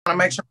to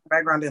make sure the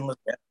background didn't look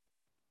bad.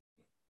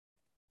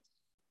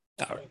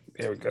 All right,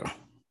 there we go.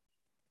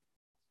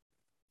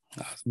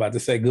 I was about to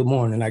say good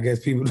morning. I guess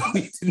people don't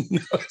need to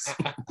know. So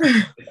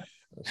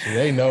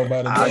they know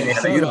about it.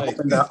 Yeah, you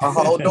opened a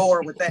whole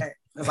door with that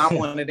because I'm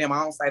one of them.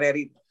 I don't say that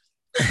either.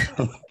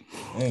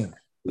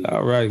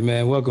 All right,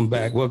 man. Welcome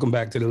back. Welcome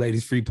back to the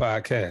Ladies Free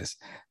Podcast.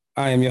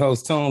 I am your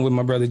host, Tone, with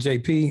my brother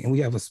JP, and we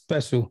have a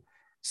special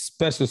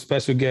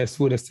guest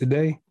with us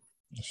today.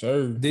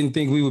 Sure. Didn't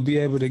think we would be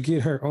able to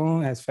get her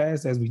on as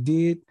fast as we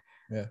did.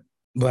 Yeah.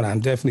 But I'm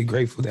definitely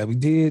grateful that we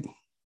did.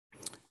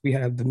 We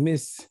have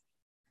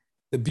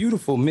the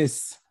beautiful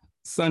Miss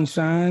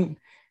Sunshine,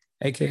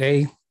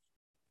 aka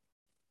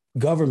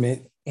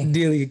Government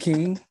Delia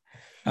King.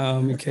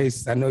 In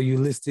case I know you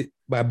listed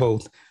by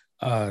both.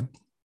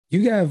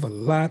 You have a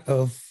lot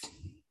of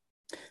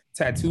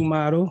tattoo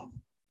model,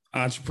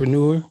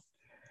 entrepreneur.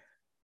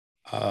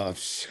 I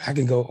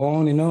can go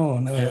on and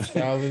on.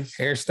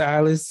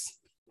 Hairstylist,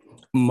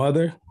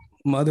 mother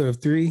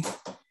of three.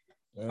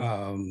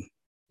 Yeah.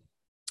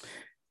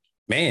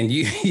 Man,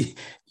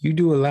 you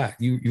do a lot.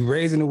 You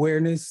raising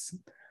awareness,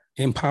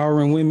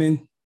 empowering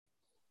women,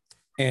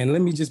 and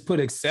let me just put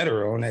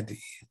etc. on at the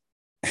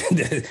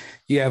end.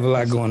 You have a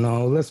lot going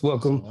on. Let's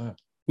welcome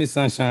Miss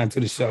Sunshine to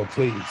the show,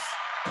 please.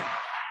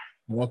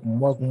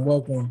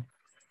 Welcome.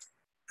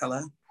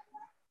 Hello.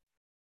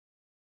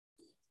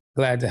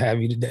 Glad to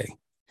have you today.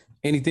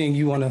 Anything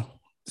you want to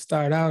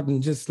start out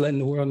and just letting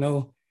the world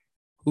know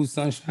who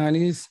Sunshine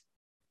is?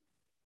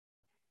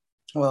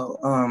 Well,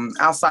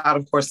 outside,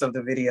 of course, of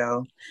the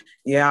video,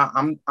 yeah,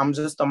 I'm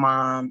just a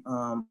mom.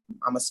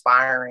 I'm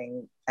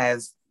aspiring,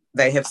 as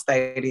they have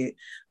stated,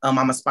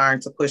 I'm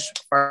aspiring to push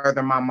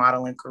further my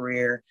modeling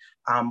career.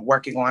 I'm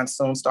working on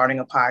soon starting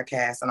a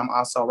podcast, and I'm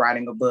also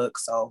writing a book.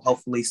 So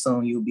hopefully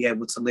soon you'll be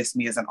able to list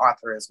me as an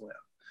author as well.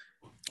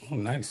 Oh,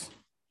 nice.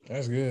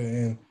 That's good.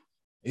 And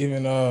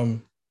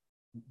even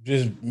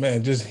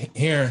just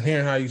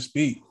hearing how you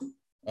speak,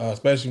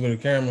 especially with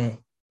the camera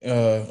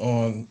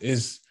on,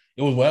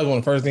 it was one of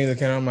the first things that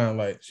came to my mind.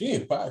 Like, she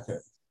need a podcast.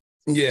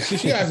 Yeah,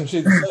 she got some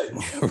shit to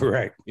say.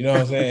 Right. You know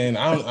what I'm saying?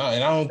 I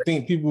don't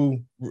think people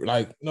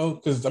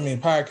because I mean,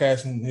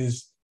 podcasting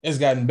it's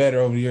gotten better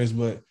over the years,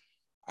 but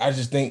I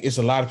just think it's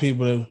a lot of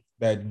people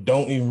that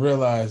don't even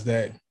realize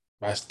that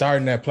by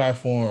starting that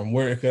platform,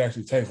 where it could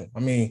actually take them. I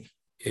mean,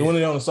 doing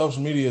it on the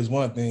social media is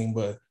one thing,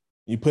 but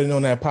you put it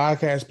on that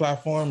podcast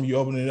platform, you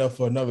open it up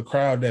for another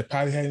crowd that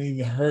probably hadn't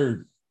even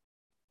heard.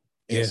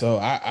 And so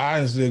I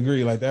honestly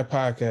agree, like that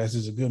podcast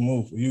is a good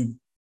move for you.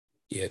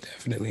 Yeah,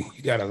 definitely.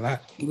 You got a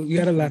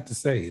lot to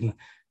say.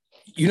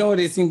 You know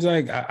what it seems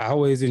like? I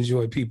always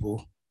enjoy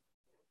people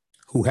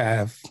who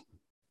have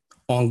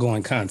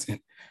ongoing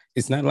content.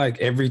 It's not like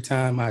every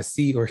time I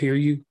see or hear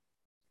you,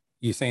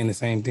 you're saying the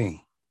same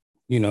thing.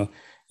 You know,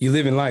 you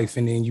live in life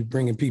and then you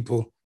bringing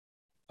people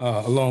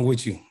along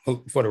with you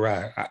for the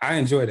ride. I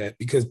enjoy that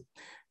because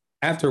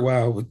after a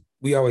while,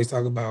 we always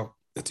talk about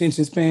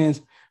attention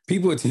spans.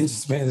 People's attention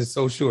spans is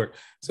so short.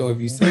 So if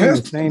you're saying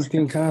the same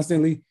thing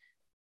constantly,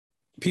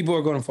 people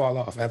are going to fall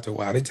off after a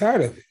while. They're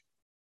tired of it,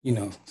 you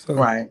know. So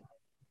right.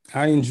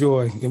 I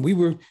enjoy, and we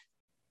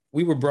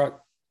were brought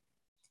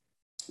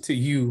to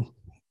you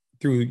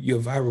through your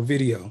viral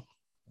video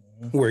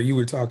where you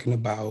were talking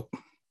about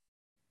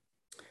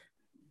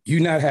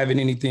you not having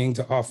anything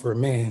to offer a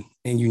man,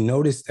 and you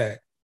noticed that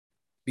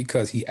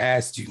because he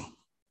asked you.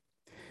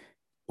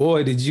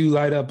 Boy, did you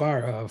light up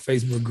our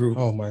Facebook group.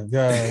 Oh my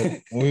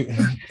God.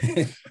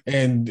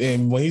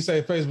 And when you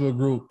say Facebook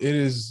group, it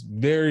is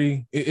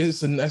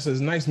that's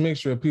a nice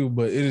mixture of people,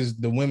 but it is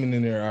the women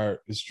in there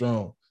is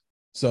strong.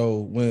 So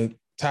when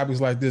topics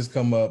like this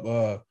come up,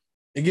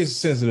 it gets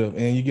sensitive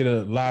and you get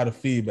a lot of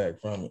feedback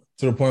from it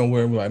to the point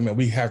where we're like, man,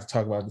 we have to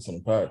talk about this on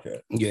the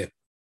podcast. Yeah.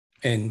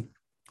 And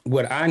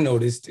what I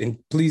noticed, and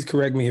please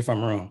correct me if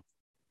I'm wrong,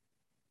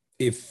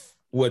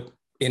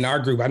 in our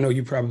group, I know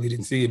you probably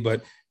didn't see it,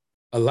 but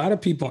a lot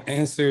of people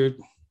answered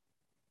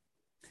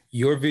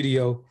your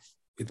video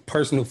with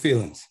personal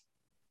feelings.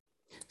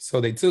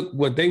 So they took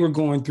what they were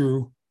going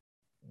through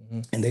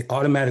and they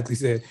automatically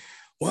said,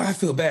 well, I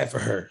feel bad for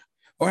her,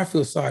 or I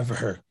feel sorry for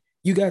her.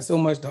 You got so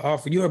much to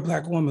offer. You're a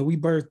Black woman. We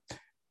birthed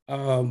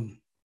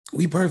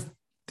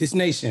this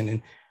nation.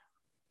 And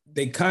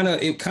it kind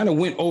of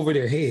went over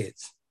their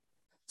heads,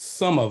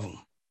 some of them,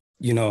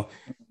 you know.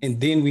 And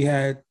then we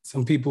had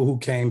some people who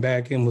came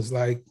back and was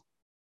like,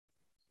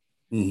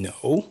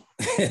 no,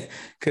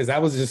 because I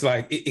was just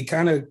like, it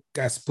kind of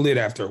got split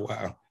after a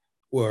while,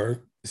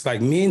 where it's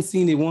like men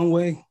seen it one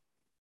way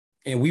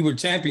and we were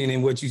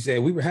championing what you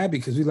said. We were happy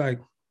because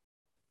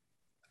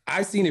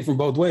I seen it from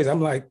both ways. I'm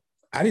like,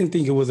 I didn't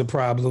think it was a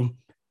problem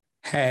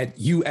had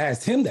you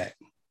asked him that,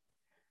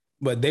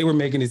 but they were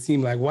making it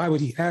seem like, why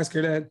would he ask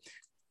her that?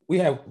 We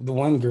have the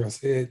one girl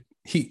said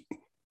he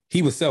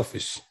was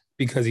selfish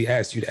because he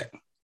asked you that.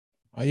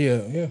 Oh,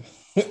 yeah.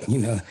 You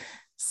know,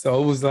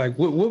 so it was like,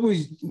 what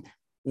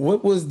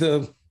was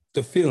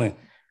the feeling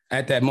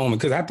at that moment?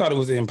 Because I thought it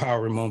was an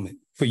empowering moment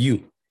for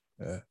you.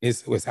 Yeah.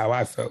 It was how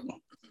I felt.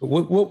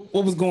 What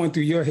was going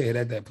through your head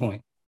at that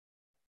point?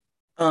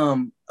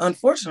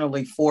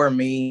 Unfortunately for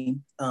me,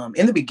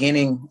 in the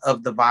beginning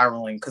of the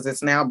viraling, because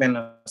it's now been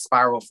a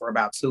spiral for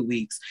about 2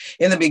 weeks.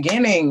 In the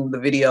beginning, the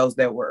videos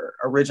that were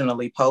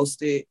originally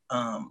posted,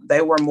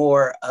 they were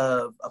more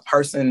of a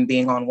person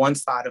being on one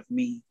side of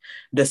me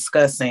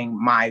discussing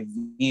my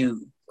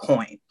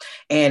viewpoint.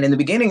 And in the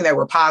beginning, they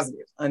were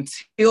positive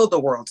until the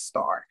World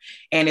Star.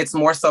 And it's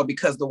more so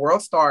because the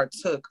World Star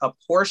took a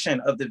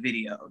portion of the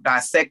video,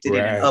 dissected it,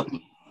 and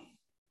uploaded.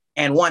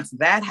 And once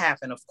that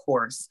happened, of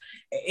course,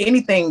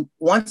 anything,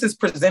 once it's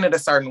presented a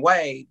certain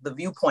way, the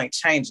viewpoint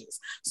changes.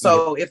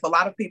 So if a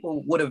lot of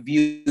people would have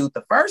viewed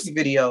the first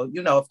video,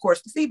 you know, of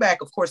course, the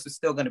feedback, of course, is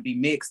still going to be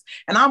mixed.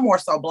 And I more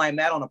so blame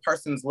that on a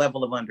person's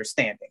level of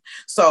understanding.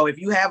 So if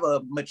you have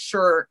a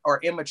mature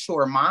or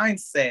immature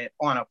mindset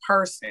on a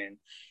person,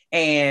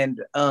 and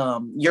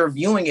you're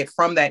viewing it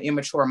from that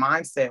immature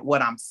mindset,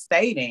 what I'm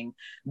stating,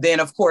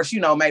 then of course, you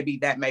know, maybe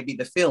that may be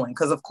the feeling.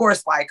 Because of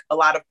course, like a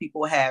lot of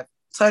people have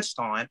touched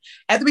on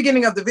at the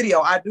beginning of the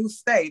video, I do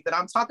state that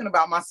I'm talking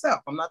about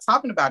myself. I'm not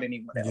talking about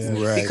anyone else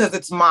because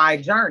it's my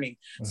journey.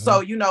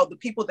 So, you know, the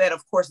people that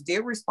of course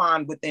did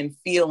respond within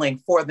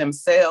feeling for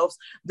themselves,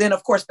 then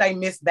of course they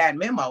missed that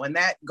memo, and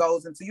that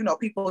goes into, you know,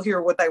 people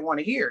hear what they want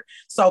to hear.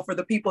 So for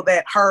the people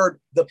that heard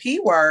the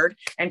P word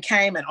and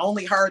came and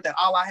only heard that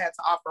all I had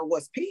to offer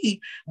was P,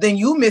 then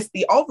you missed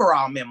the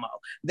overall memo.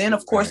 Then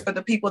of course, for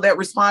the people that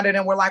responded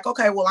and were like,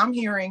 okay, well, I'm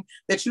hearing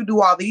that you do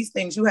all these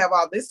things, you have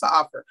all this to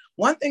offer.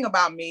 One thing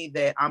about me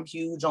that I'm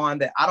huge on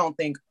that I don't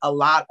think a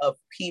lot of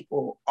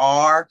people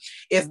are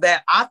is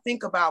that I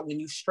think about when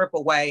you strip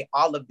away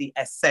all of the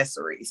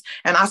accessories,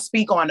 and I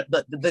speak on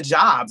the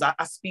jobs,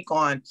 I speak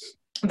on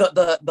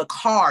the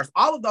cars,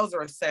 all of those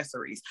are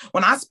accessories.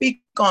 When I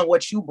speak on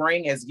what you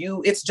bring as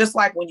you, it's just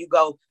like when you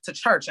go to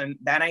church, and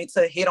that ain't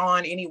to hit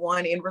on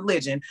anyone in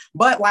religion,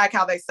 but like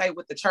how they say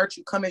with the church,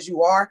 you come as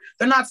you are,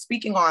 they're not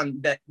speaking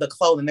on the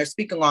clothing, they're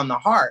speaking on the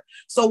heart.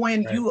 So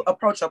when you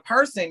approach a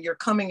person, you're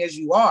coming as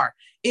you are.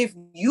 If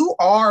you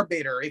are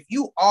bitter, if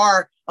you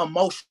are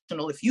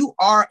emotional, if you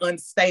are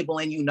unstable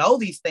and you know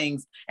these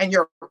things and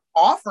you're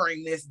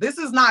offering this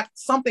is not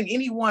something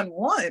anyone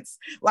wants.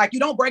 Like,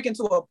 you don't break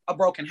into a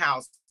broken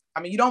house. I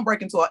mean, you don't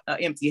break into an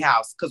empty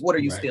house, because what are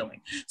you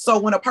stealing? So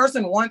when a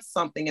person wants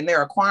something and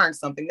they're acquiring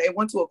something, they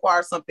want to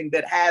acquire something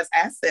that has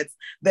assets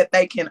that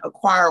they can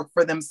acquire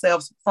for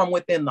themselves from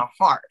within the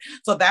heart.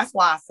 So that's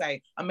why I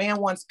say a man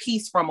wants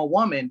peace from a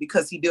woman,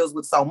 because he deals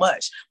with so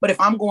much. But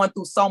if I'm going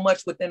through so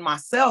much within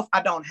myself,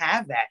 I don't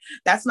have that.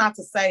 That's not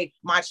to say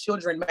my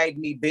children made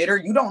me bitter.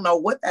 You don't know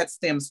what that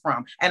stems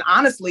from. And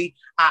honestly,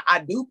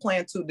 I do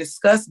plan to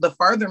discuss the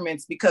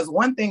furtherments, because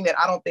one thing that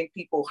I don't think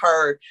people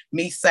heard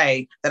me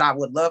say that I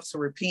would love to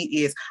repeat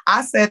is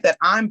I said that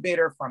I'm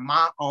bitter for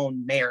my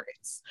own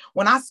merits.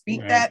 When I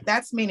speak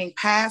that's meaning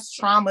past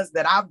traumas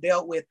that I've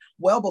dealt with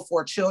well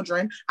before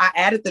children. I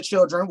added the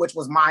children, which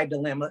was my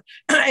dilemma,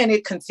 and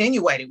it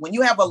continuated. When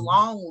you have a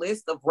long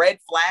list of red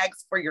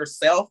flags for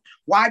yourself,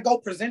 why go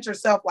present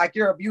yourself like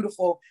you're a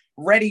beautiful,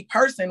 ready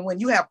person when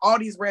you have all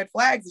these red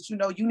flags that you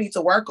know you need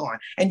to work on?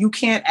 And you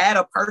can't add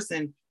a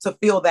person to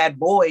fill that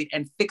void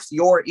and fix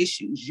your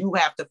issues. You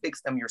have to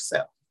fix them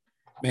yourself.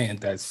 Man,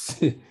 that's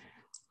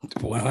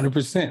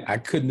 100%. I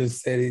couldn't have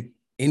said it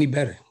any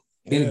better.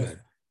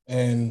 Better.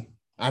 And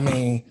I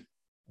mean,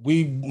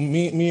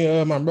 me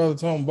and my brother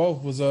Tom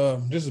both was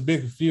just a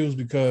bit confused,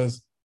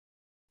 because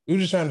we were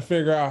just trying to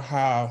figure out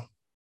how,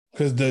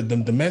 because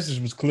the message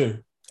was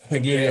clear,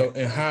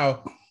 and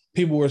how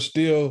people were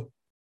still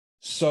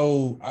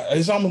so.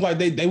 It's almost like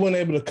they weren't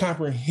able to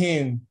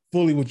comprehend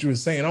fully what you were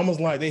saying.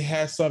 Almost like they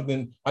had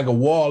something like a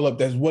wall up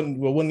that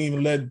wouldn't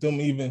even let them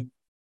even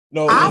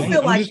know. I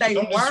feel like they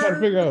were. Just trying to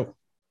figure out.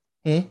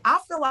 I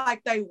feel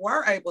like they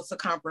were able to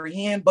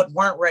comprehend, but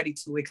weren't ready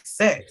to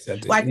accept.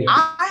 I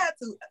had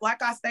to,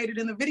 like I stated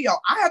in the video,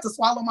 I had to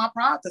swallow my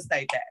pride to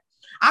state that.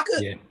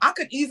 I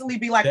could easily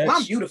be like, well,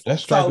 I'm beautiful,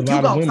 so you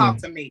gonna talk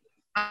to me.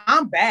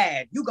 I'm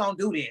bad, you gonna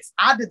do this.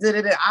 I did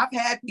it. I've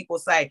had people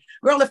say,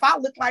 girl, if I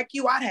look like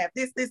you, I'd have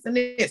this, and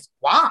this.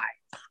 Why?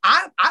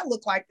 I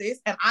look like this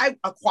and I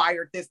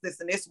acquired this,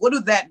 and this. What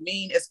does that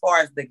mean as far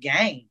as the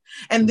game?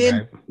 And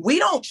then we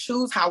don't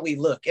choose how we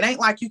look. It ain't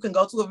like you can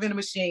go to a vending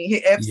machine,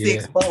 hit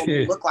F6, boom,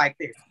 you look like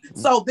this.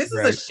 So this is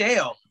a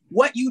shell.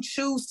 What you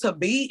choose to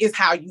be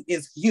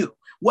is you.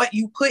 What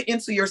you put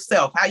into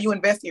yourself, how you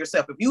invest in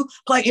yourself. If you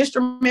play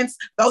instruments,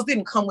 those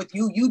didn't come with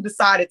you. You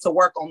decided to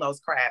work on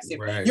those crafts.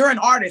 If you're an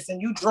artist and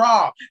you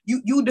draw,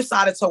 you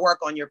decided to work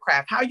on your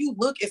craft. How you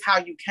look is how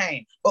you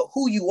came, but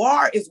who you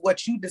are is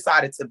what you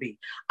decided to be.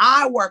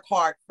 I work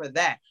hard for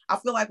that. I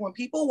feel like when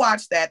people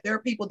watch that, there are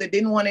people that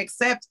didn't want to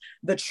accept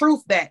the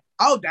truth that,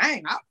 oh,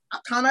 dang, I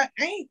kind of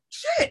ain't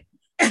shit.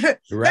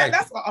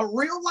 That's a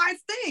real life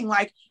thing.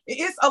 Like,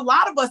 it's a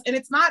lot of us, and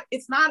it's not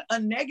a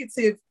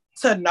negative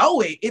to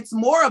know it. It's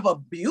more of a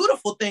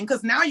beautiful thing,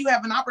 because now you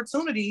have an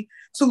opportunity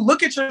to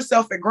look at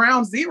yourself at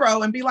ground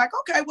zero and be like,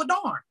 okay, well,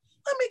 darn,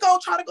 let me go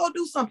try to go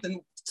do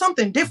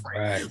something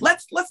different.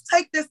 Let's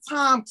take this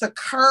time to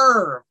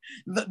curve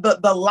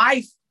the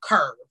life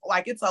curve.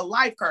 Like, it's a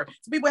life curve.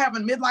 So people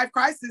having midlife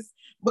crisis,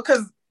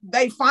 because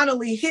they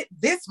finally hit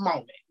this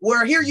moment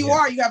where here you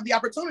are, you have the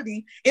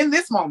opportunity in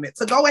this moment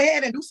to go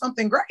ahead and do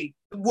something great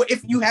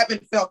if you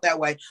haven't felt that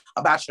way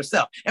about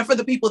yourself. And for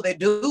the people that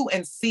do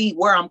and see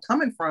where I'm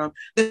coming from,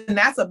 then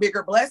that's a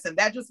bigger blessing.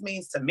 That just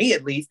means, to me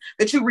at least,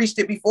 that you reached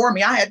it before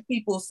me. I had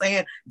people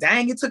saying,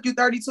 dang, it took you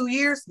 32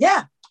 years.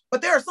 Yeah.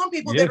 But there are some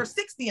people that are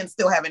 60 and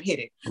still haven't hit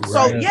it. Right.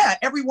 So yeah,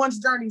 everyone's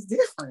journey is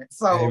different.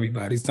 So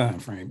everybody's time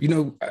frame. You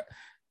know, I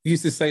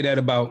used to say that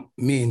about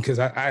men because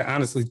I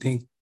honestly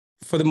think,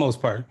 for the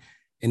most part,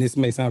 and this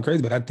may sound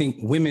crazy, but I think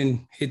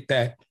women hit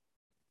that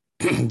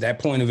that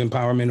point of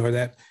empowerment, or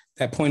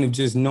that point of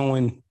just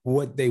knowing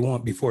what they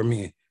want before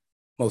men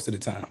most of the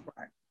time.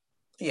 Right.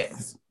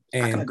 Yes,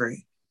 and I can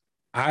agree.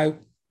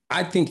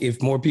 I think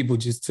if more people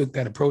just took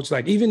that approach,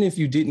 like even if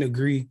you didn't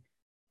agree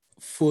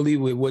fully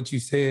with what you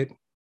said,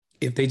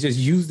 if they just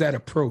use that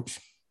approach,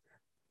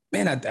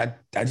 man,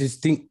 I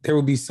just think there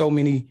would be so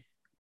many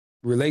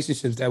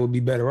relationships that would be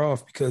better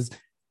off, because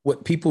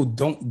what people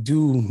don't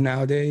do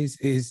nowadays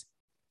is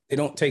they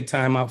don't take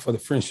time out for the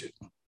friendship.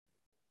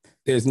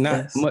 There's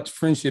not much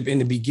friendship in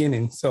the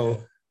beginning.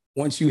 So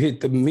once you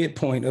hit the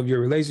midpoint of your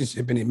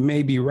relationship and it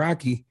may be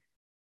rocky,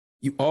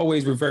 you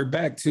always revert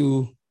back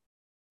to,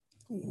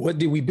 what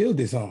did we build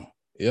this on?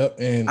 Yep.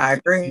 And I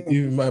agree.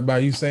 Even by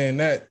you saying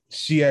that,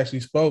 she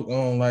actually spoke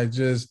on like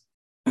just,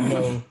 you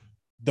know,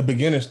 the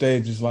beginner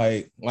stage is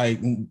like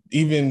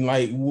even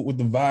like with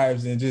the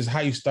vibes and just how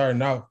you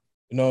starting out,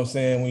 you know what I'm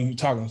saying, when you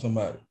talking to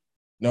somebody.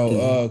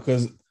 No,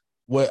 because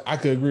what I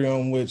could agree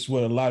on, which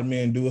what a lot of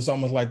men do, it's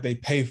almost like they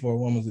pay for a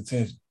woman's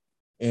attention,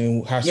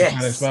 and how she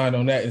kind of expand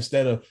on that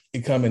instead of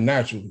it coming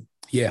naturally.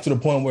 Yeah. To the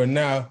point where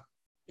now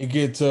it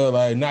get to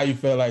like, now you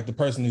feel like the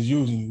person is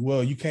using you.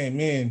 Well, you came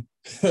in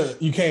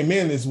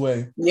this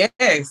way.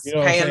 Yes. You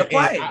know, paying the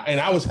play. And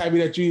I was happy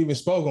that you even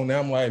spoke on that.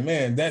 I'm like,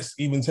 man, that's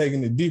even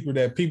taking it deeper,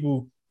 that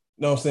people,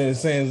 you know what I'm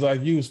saying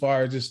like you, as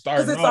far as just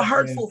starting. Because it's a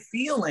hurtful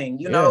feeling,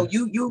 you know,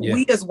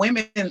 we as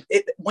women,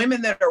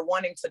 women that are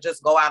wanting to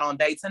just go out on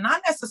dates and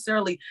not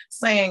necessarily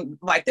saying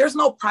like, there's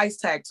no price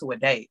tag to a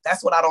date.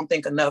 That's what I don't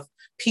think enough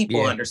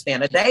people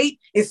understand. A date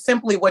is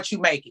simply what you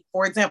make it.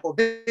 For example,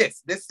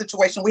 this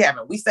situation we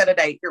haven't, we set a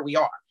date, here we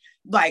are.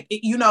 Like,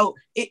 you know,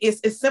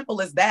 it's as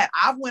simple as that.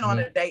 I went on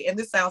a date, and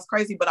this sounds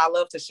crazy, but I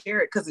love to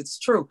share it because it's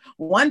true.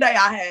 One day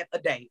I had a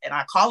date, and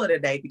I call it a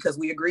date because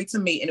we agreed to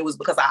meet, and it was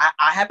because I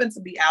happened to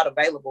be out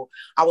available.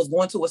 I was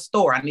going to a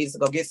store. I needed to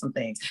go get some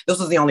things. This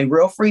was the only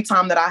real free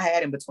time that I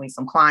had in between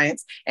some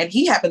clients, and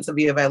he happened to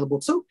be available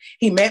too.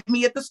 He met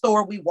me at the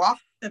store. We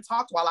walked and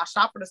talked while I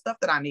shopped for the stuff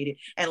that I needed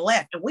and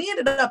left. And we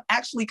ended up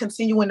actually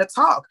continuing to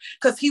talk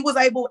because he was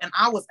able and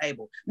I was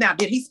able. Now,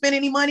 did he spend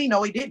any money?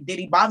 No, he didn't. Did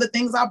he buy the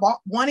things I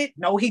wanted?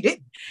 No, he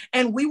didn't.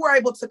 And we were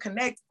able to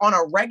connect on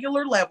a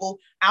regular level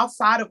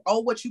outside of,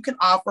 what you can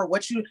offer,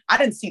 I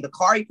didn't see the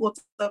car he pulled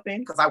up in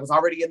because I was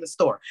already in the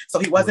store. So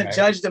he wasn't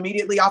judged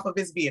immediately off of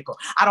his vehicle.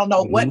 I don't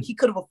know what he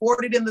could have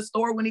afforded in the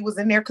store when he was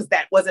in there because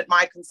that wasn't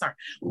my concern.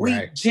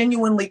 We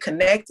genuinely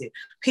connected.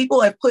 People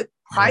have put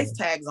price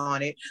tags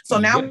on it. So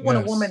now when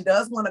a woman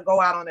does want to go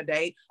out on a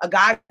date, a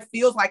guy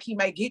feels like he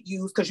may get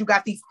used because you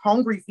got these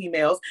hungry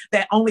females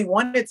that only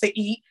wanted to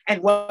eat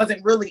and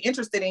wasn't really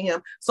interested in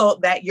him. So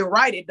that you're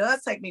right. It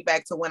does take me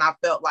back to when I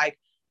feel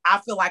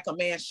like a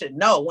man should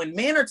know. When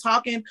men are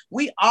talking,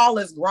 we all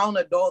as grown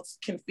adults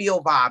can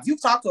feel vibes. You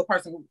talk to a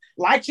person who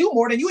likes you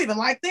more than you even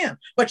like them,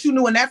 but you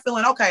knew in that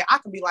feeling, okay, I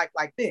can be like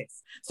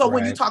this. So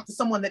when you talk to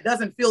someone that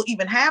doesn't feel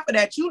even half of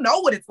that, you know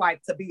what it's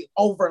like to be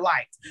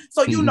overliked.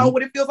 So you know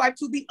what it feels like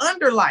to be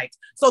underliked.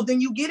 So then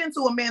you get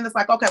into a man that's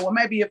like, okay, well,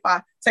 maybe if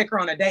I take her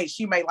on a date,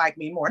 she may like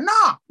me more.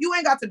 Nah, you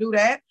ain't got to do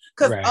that.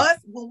 Because us,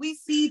 when we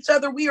see each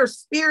other, we are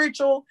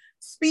spiritual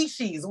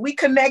species. We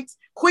connect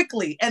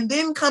quickly, and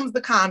then comes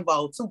the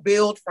convo to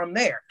build from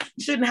there.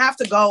 You shouldn't have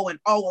to go and,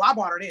 I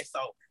bought her this, so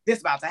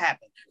this about to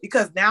happen,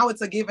 because now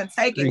it's a give and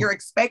take, and you're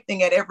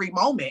expecting at every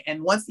moment.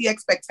 And once the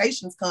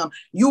expectations come,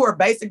 you are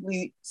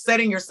basically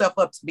setting yourself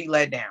up to be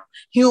let down.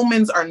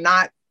 Humans are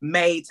not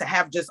made to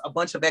have just a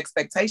bunch of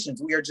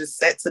expectations. We are just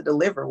set to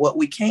deliver what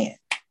we can.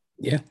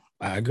 Yeah,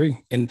 I agree.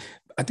 And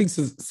I think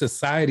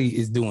society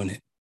is doing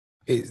it.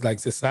 It's like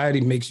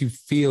society makes you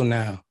feel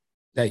now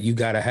that you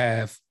got to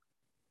have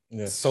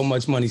so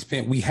much money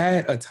spent. We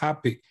had a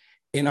topic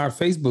in our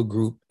Facebook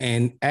group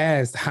and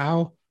asked,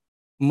 how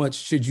much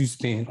should you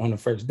spend on the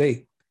first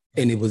date?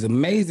 And it was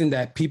amazing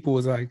that people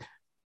was like,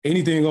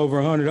 anything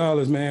over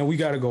 $100, man, we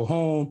got to go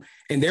home.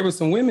 And there were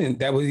some women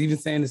that was even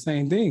saying the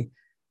same thing.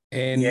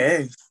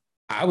 And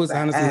I was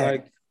honestly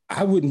like,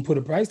 I wouldn't put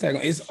a price tag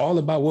on. It's all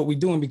about what we're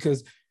doing,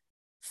 because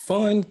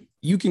fun,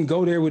 you can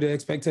go there with the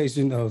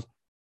expectation of,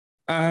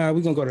 we're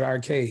going to go to the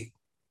arcade.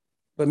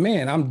 But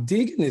man, I'm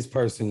digging this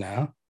person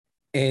now.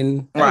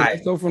 And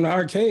let's go from the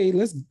arcade.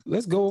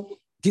 Let's go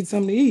get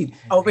something to eat.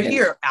 Over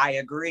here, I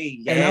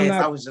agree.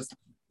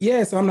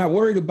 Yes, I'm not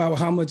worried about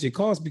how much it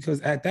costs, because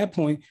at that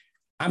point,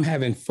 I'm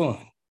having fun.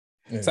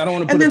 Yeah. So I don't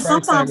want to put a price tag. And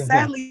then sometimes,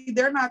 sadly,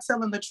 they're not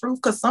telling the truth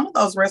because some of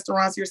those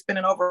restaurants you're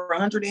spending over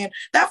 100 in,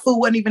 that food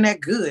wasn't even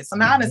that good. So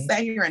now to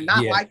stay here and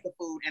not like the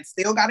food and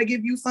still got to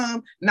give you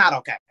some, not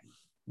okay.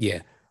 Yeah.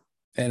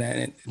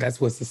 And that's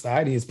what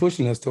society is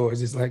pushing us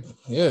towards. It's like,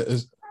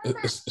 it's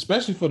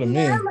especially for the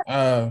men.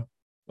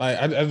 Like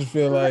I just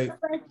feel like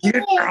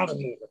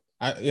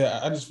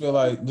I just feel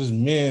like just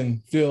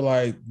men feel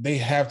like they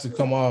have to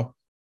come off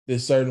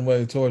this certain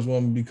way towards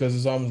women because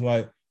it's almost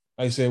like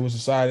I said with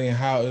society and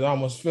how it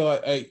almost feel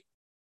like, hey,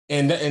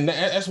 and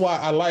that's why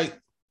I like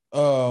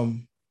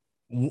women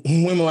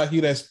like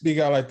you that speak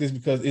out like this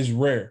because it's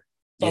rare.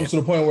 It's almost to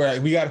the point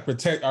where we got to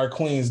protect our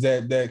queens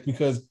that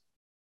because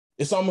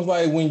it's almost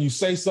like when you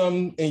say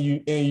something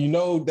and you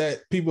know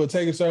that people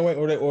take a certain way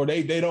or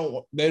they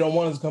don't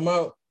want us to come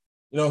out.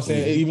 You know what I'm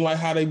saying? Mm-hmm. Even like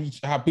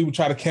how people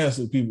try to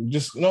cancel people.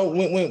 Just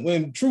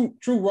when true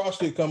raw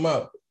shit come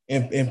out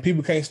and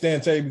people can't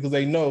stand to you because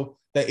they know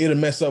that it'll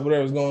mess up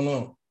whatever's going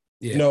on.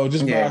 Yeah.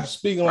 Just by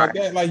speaking like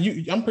that, like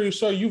I'm pretty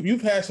sure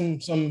you've had some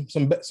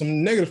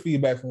negative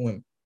feedback from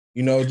women.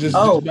 Just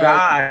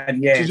God,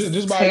 yes,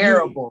 just by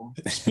terrible.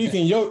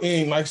 Speaking your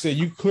end, like I said,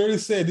 you clearly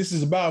said this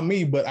is about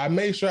me, but I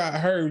made sure I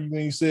heard you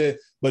when you said,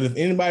 but if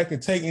anybody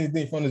can take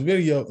anything from this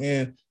video,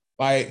 and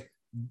like,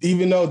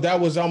 even though that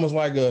was almost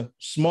like a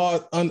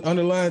small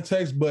underlying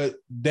text, but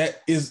that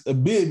is a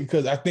bit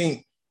because I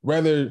think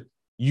whether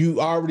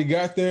you already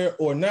got there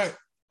or not,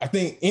 I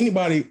think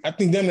everybody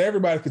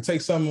could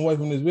take something away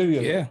from this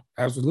video. Yeah,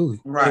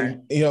 absolutely. Right.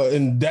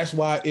 And that's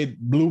why it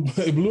blew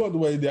up the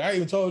way that I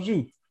even told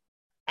you.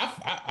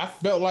 I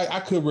felt like I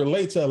could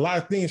relate to a lot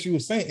of things she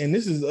was saying, and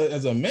this is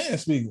as a man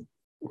speaking.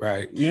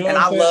 Right. And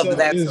I love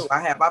that too.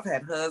 I've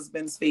had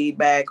husbands'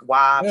 feedback,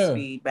 wives'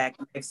 feedback.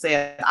 They've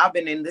said, I've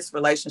been in this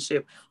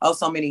relationship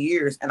so many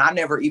years, and I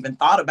never even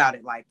thought about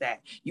it like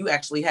that. You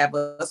actually have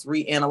us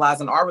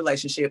reanalyzing our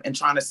relationship and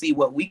trying to see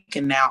what we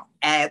can now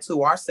add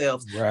to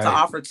ourselves to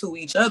offer to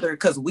each other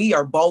because we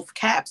are both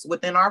caps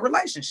within our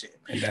relationship.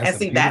 And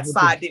see, that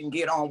side didn't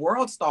get on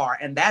World Star,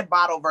 and that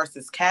bottle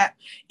versus cap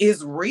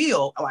is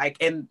real. Like,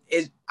 and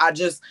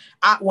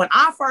when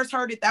I first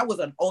heard it, that was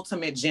an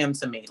ultimate gem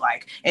to me.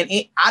 Like, and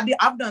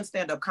I've done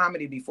stand-up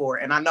comedy before,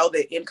 and I know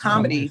that in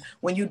comedy,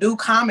 when you do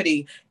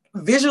comedy,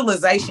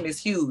 visualization is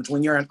huge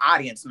when you're an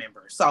audience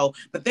member. So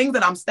the thing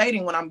that I'm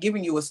stating when I'm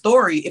giving you a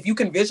story, if you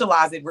can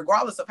visualize it,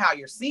 regardless of how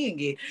you're seeing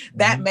it,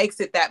 that makes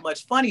it that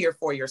much funnier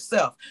for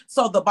yourself.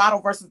 So the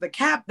bottle versus the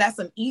cap, that's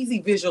an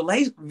easy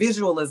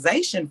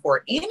visualization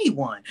for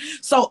anyone.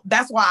 So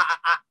that's why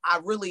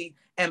I really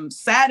am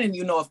saddened,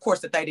 of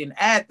course, that they didn't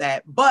add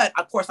that. But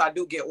of course, I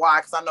do get why,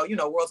 because I know,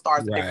 World Star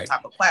is a different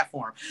type of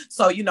platform.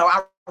 So,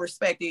 I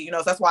respect it,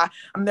 so that's why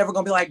I'm never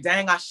going to be like,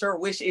 dang, I sure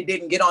wish it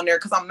didn't get on there.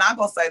 Because I'm not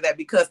going to say that,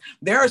 because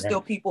there are still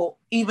people,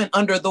 even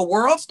under the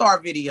World Star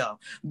video,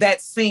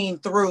 that seen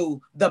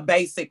through the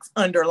basics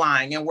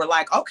underlying. And we're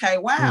like, okay,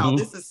 wow,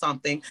 this is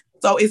something.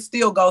 So it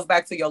still goes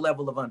back to your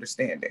level of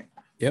understanding.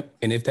 Yep.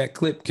 And if that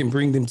clip can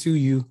bring them to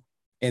you,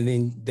 and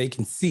then they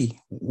can see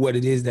what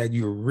it is that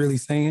you're really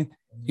saying,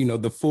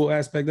 the full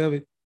aspect of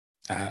it,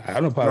 I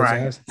don't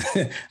apologize.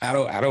 Right. I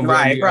don't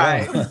blame you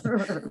at all.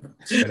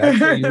 But I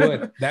tell you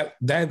what,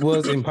 that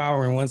was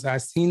empowering. Once I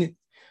seen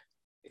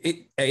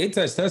it, it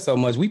touched us so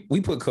much. We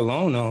put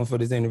cologne on for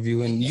this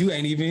interview, and you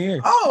ain't even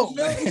here. Oh,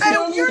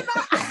 hey, you're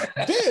not.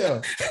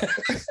 Damn.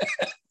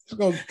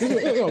 I'm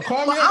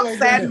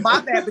saddened by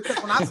that, because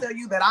when I tell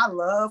you that I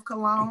love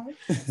cologne,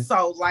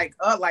 so like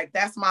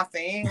that's my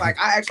thing. Like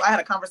I had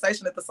a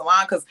conversation at the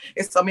salon, because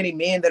it's so many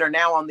men that are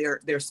now on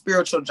their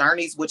spiritual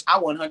journeys, which I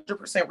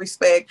 100%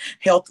 respect,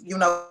 health,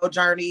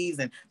 journeys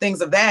and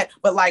things of that.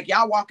 But like,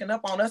 y'all walking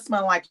up on us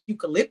smelling like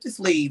eucalyptus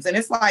leaves, and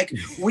it's like,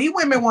 we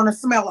women want to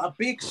smell a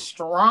big,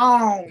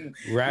 strong,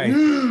 right? We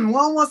don't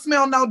want to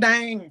smell no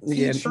dang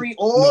tea tree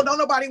oil. Don't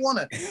nobody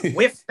want to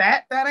whiff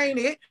that. That ain't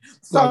it.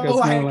 So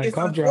like it's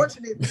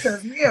unfortunate,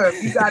 because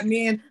if you got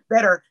men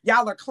that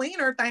y'all are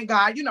cleaner, thank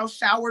God,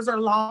 showers are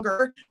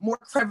longer, more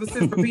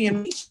crevices for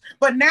being bleached.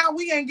 But now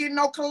we ain't getting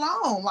no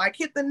cologne. Like,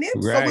 hit the nips.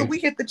 Right. So when we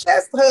hit the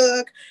chest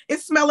hug,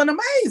 it's smelling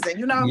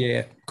amazing,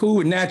 Yeah, cool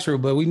and natural,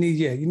 but we need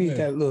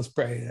that little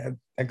spray,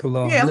 that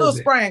cologne. Yeah, a little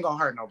spray ain't gonna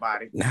hurt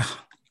nobody. No.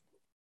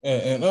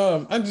 And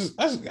I just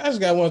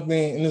got one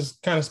thing, and it's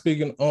kind of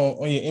speaking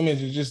on your image,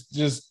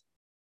 just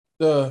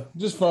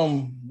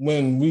from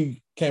when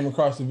we came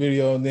across the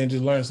video and then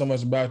just learned so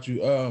much about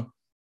you.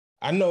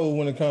 I know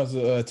when it comes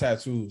to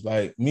tattoos,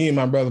 like me and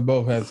my brother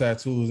both have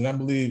tattoos, and I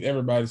believe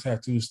everybody's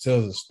tattoos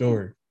tells a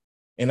story.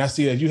 And I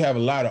see that you have a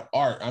lot of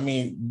art. I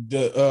mean,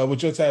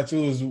 with your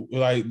tattoos,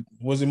 like,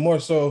 was it more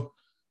so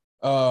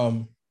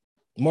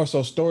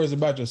stories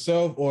about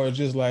yourself, or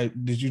just like,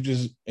 did you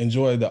just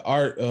enjoy the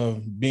art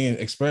of being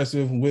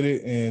expressive with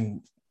it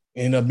and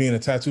end up being a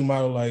tattoo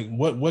model? Like,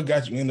 what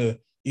got you into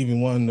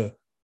even wanting to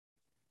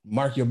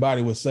mark your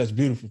body with such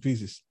beautiful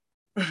pieces?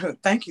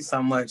 Thank you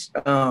so much.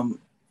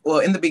 Well,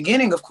 in the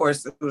beginning, of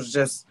course, it was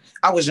just,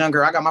 I was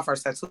younger. I got my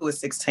first tattoo at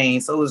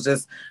 16. So it was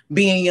just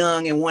being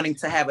young and wanting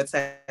to have a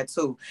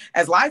tattoo.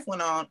 As life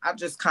went on, I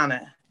just kind of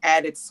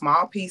added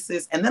small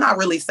pieces, and then I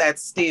really sat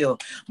still.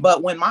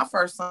 But when my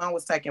first son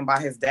was taken by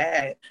his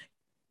dad,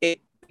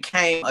 it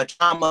became a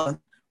trauma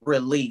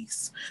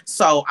release.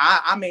 So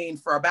I mean,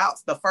 for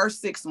about the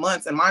first 6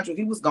 months, and mind you,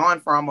 he was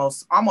gone for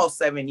almost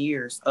 7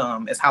 years,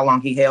 is how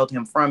long he held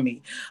him from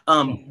me.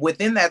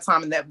 Within that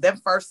time, in that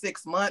first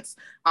 6 months,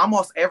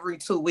 almost every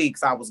 2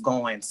 weeks I was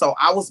going. So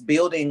I was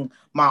building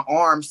my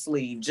arm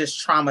sleeve, just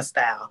trauma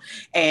style.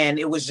 And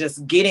it was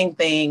just getting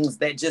things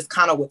that just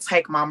kind of would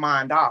take my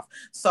mind off.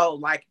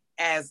 So I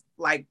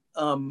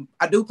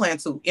do plan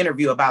to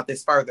interview about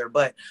this further,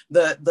 but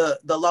the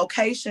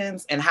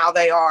locations and how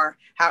they are,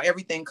 how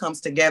everything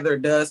comes together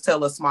does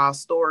tell a small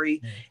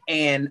story.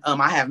 And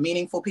I have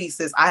meaningful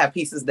pieces. I have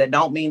pieces that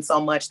don't mean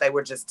so much. They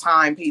were just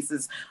time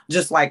pieces,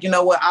 just like, you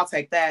know what, I'll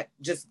take that,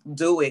 just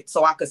do it.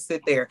 So I could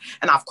sit there.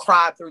 And I've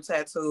cried through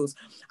tattoos.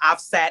 I've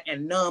sat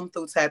and numbed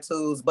through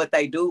tattoos, but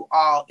they do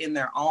all in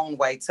their own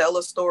way tell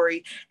a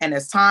story. And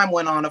as time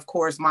went on, of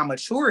course, my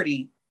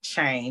maturity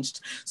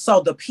changed.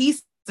 So the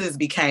pieces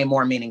became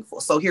more meaningful.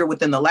 So here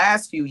within the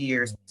last few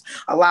years,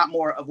 a lot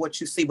more of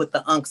what you see with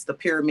the unks, the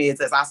pyramids,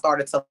 as I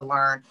started to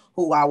learn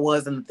who I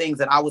was and the things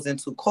that I was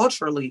into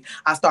culturally,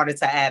 I started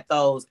to add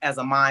those as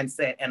a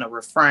mindset and a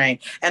refrain.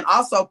 And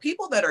also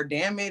people that are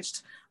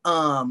damaged,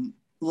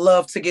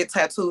 love to get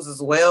tattoos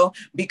as well,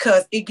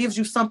 because it gives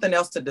you something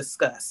else to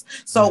discuss.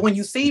 So when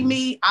you see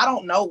me, I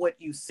don't know what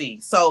you see.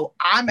 So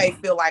I may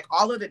feel like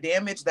all of the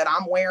damage that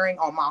I'm wearing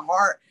on my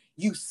heart,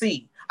 you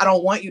see. I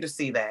don't want you to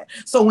see that.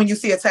 So when you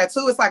see a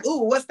tattoo, it's like,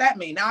 ooh, what's that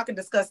mean? Now I can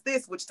discuss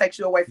this, which takes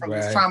you away from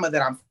this trauma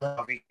that I'm feeling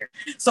over here.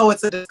 So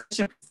it's a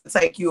discussion to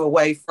take you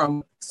away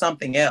from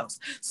something else.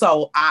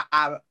 So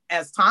I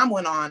as time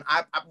went on,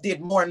 I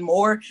did more and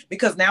more,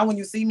 because now when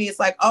you see me, it's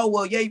like, oh,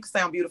 well, yeah, you can say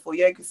I'm beautiful.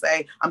 Yeah, you can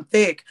say I'm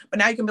thick. But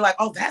now you can be like,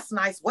 oh, that's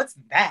nice. What's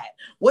that?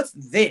 What's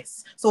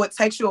this? So it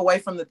takes you away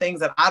from the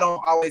things that I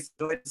don't always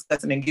enjoy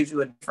discussing and gives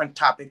you a different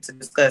topic to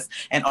discuss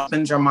and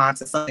opens your mind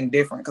to something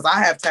different. Because I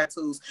have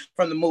tattoos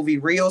from the movie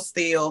Real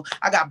Steel.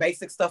 I got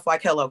basic stuff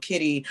like Hello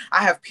Kitty.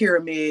 I have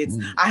pyramids.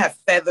 I have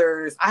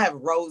feathers. I have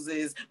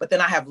roses. But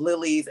then I have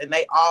lilies. And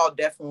they all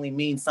definitely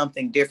mean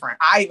something different.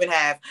 I even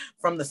have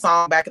from the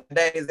song back in the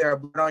days, there a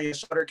bird on your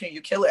shoulder, can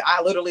you kill it?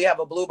 I literally have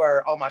a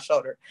bluebird on my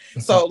shoulder.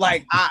 So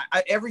like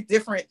I every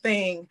different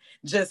thing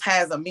just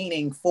has a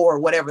meaning for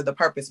whatever the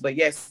purpose. But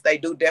yes, they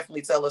do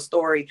definitely tell a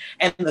story.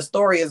 And the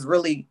story is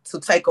really to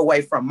take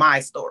away from my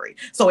story.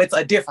 So it's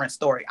a different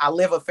story. I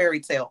live a fairy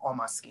tale on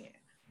my skin.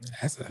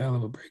 That's a hell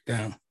of a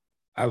breakdown.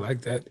 I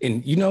like that.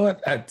 And you know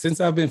what?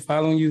 Since I've been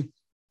following you,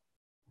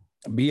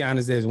 I'll be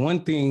honest, there's one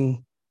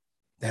thing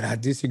that I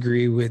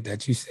disagree with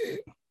that you said.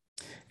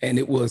 And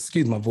it was,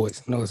 excuse my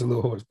voice, I know it's a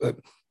little hoarse, but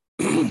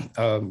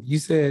you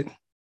said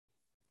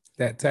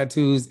that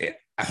tattoos,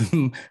 I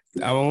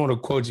don't want to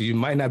quote you, you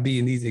might not be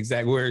in these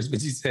exact words,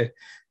 but you said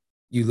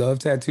you love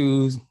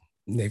tattoos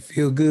and they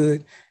feel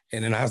good.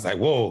 And then I was like,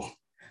 whoa,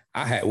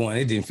 I had one,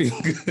 it didn't feel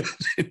good.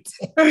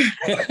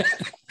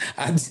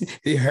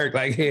 It hurt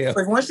like hell.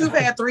 But once you've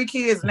had 3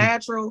 kids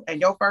natural and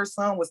your first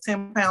son was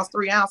 10 pounds,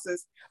 3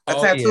 ounces, a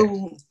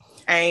tattoo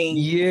ain't.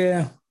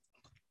 Yeah.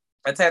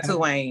 A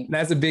tattoo ain't.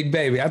 That's a big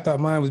baby. I thought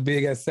mine was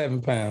big at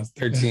 7 pounds,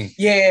 13.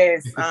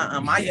 Yes.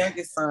 My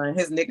youngest son,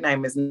 his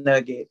nickname is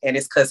Nugget. And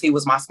it's because he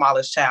was my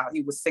smallest child.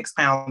 He was 6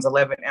 pounds,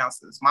 11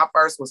 ounces. My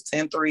first was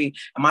 10.3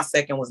 and my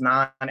second was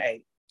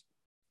 9.8.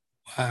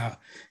 Wow.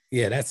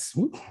 Yeah, that's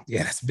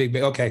a big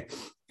baby. Okay.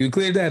 You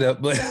cleared that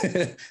up. But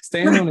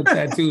staying on the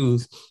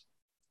tattoos,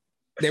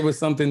 there was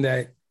something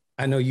that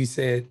I know you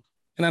said,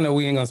 and I know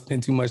we ain't gonna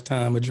spend too much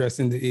time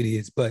addressing the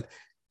idiots, but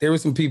there were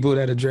some people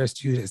that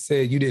addressed you that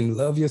said you didn't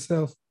love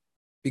yourself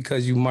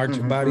because you marked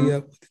your body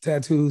up with the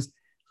tattoos.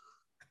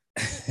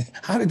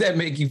 How did that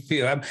make you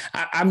feel?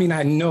 I mean,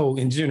 I know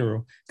in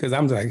general, because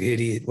I'm like,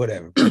 idiot,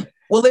 whatever.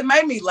 Well, it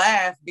made me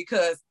laugh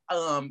because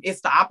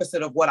it's the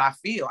opposite of what I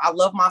feel. I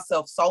love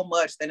myself so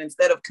much that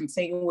instead of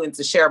continuing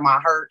to share my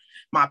hurt,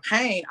 my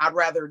pain, I'd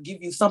rather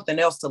give you something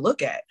else to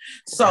look at.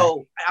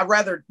 So I'd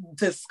rather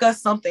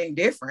discuss something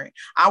different.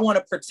 I want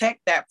to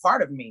protect that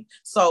part of me.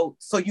 So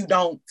you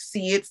don't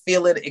see it,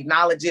 feel it,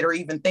 acknowledge it, or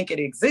even think it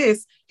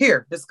exists.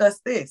 Here, discuss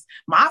this.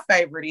 My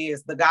favorite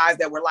is the guys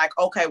that were like,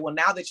 okay, well,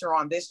 now that you're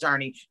on this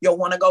journey, you'll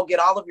want to go get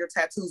all of your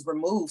tattoos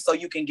removed so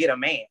you can get a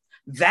man.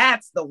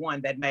 That's the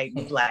one that made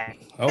me laugh.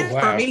 Oh, wow.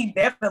 For me,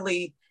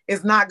 definitely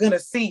is not going to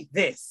see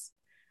this.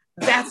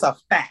 That's a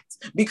fact.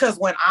 Because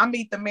when I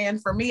meet the man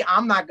for me,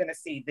 I'm not going to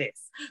see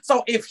this.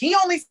 So if he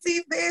only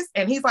sees this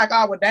and he's like,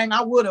 oh, well, dang,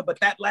 I would have, but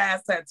that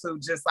last tattoo,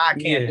 just, I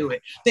can't do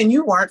it. Then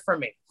you weren't for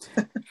me.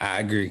 I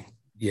agree.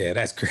 Yeah,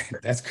 that's crazy.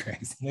 That's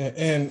crazy. Yeah,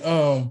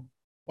 and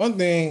one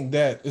thing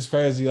that is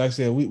crazy, like I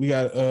said, we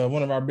got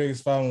one of our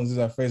biggest followers is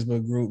our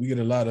Facebook group. We get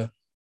a lot of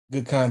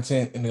good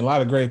content and a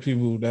lot of great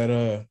people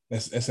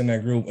that's in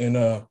that group.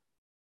 And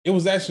it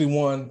was actually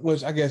one,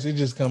 which I guess it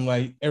just come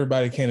like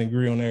everybody can't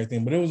agree on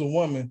everything, but it was a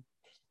woman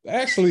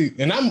actually,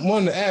 and I'm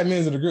one of the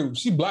admins of the group.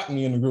 She blocked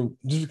me in the group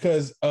just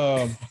because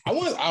I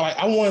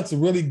wanted to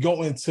really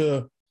go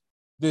into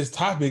this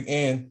topic,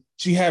 and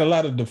she had a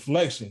lot of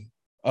deflection.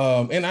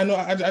 And I know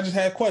I just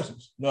had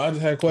questions. I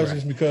just had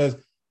questions because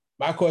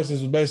my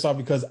questions was based off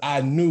because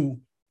I knew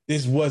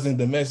this wasn't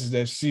the message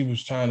that she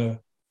was trying to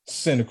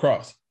send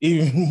across,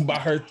 even by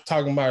her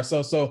talking about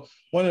herself. So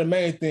one of the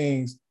main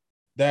things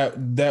that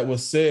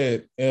was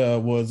said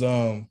was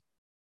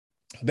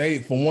they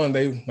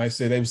like I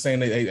said, they were saying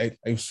they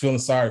was feeling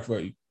sorry for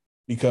you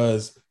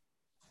because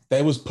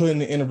they was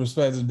putting it in a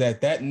perspective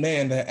that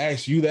man that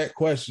asked you that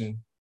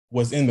question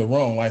was in the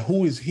wrong. Like,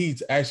 who is he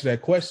to ask you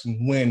that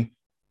question when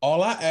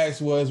all I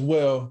asked was,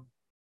 well,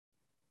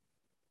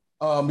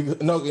 and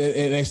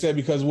they said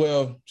because,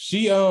 well,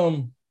 she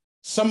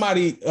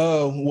somebody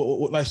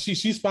like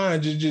she's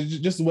fine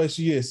just the way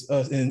she is,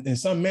 and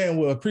some man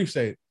will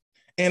appreciate it.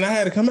 And I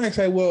had to come back and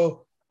say,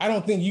 well, I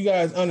don't think you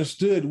guys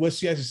understood what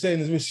she actually said.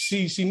 And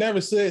she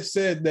never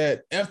said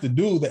that after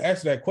dude that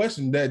answered that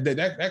question,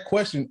 that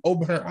question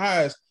opened her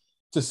eyes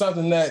to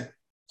something that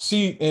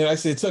she, and I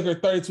said, took her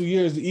 32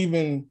 years to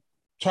even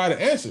try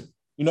to answer,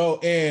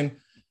 and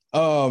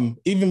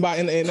even by,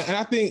 and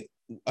I think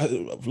a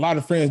lot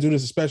of friends do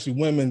this, especially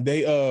women,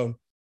 they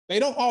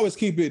don't always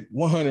keep it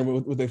 100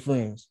 with their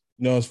friends,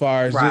 as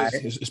far as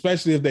just,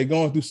 especially if they're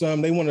going through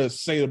something, they want to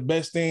say the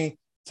best thing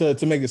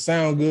to make it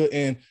sound good.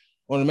 And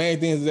one of the main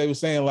things they were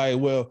saying, like,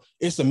 well,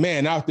 it's a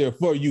man out there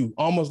for you.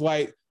 Almost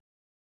like,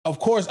 of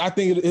course, I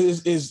think it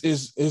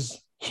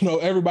is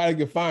everybody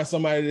can find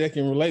somebody that they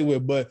can relate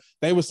with, but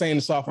they were saying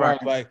this off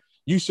like,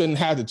 you shouldn't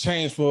have to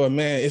change for a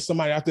man. It's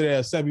somebody out there that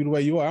accepts you the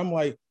way you are. I'm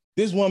like,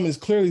 this woman is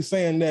clearly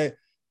saying that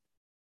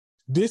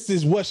this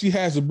is what she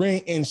has to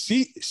bring, and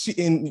she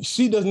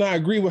does not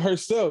agree with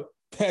herself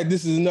that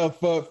this is enough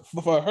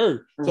for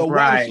her. So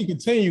why would she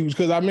continue?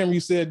 Because I remember you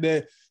said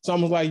that it's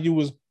almost like you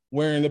was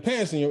wearing the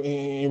pants in your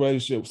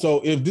relationship.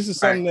 So if this is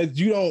something that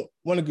you don't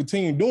want to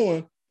continue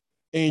doing,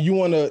 and you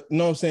want to,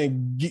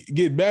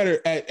 get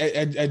better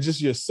at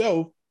just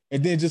yourself,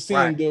 and then just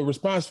seeing the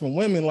response from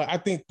women, like I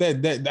think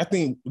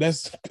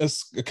that's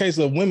a case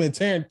of women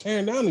tearing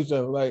down each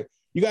other. Like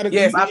you got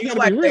to, I feel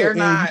like they're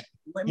not.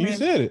 Women, you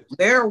said it.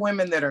 There are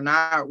women that are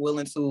not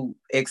willing to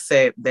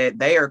accept that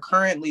they are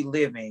currently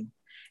living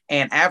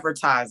and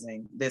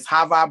advertising this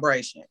high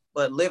vibration,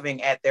 but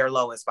living at their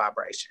lowest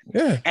vibration.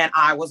 Yeah. And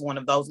I was one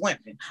of those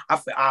women.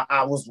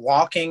 I was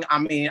walking. I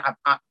mean,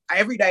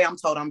 every day I'm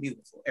told I'm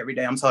beautiful. Every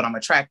day I'm told I'm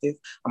attractive.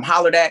 I'm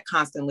hollered at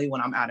constantly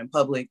when I'm out in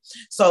public.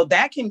 So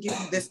that can give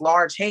you this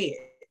large head.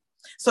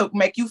 So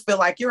make you feel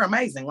like you're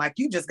amazing, like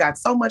you just got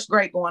so much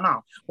great going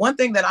on. One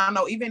thing that I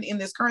know, even in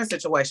this current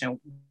situation,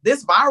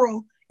 this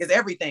viral is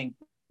everything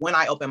when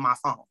I open my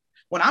phone.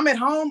 When I'm at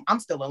home, I'm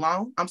still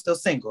alone. I'm still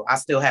single. I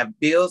still have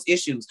bills,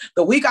 issues.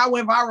 The week I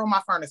went viral,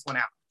 my furnace went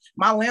out.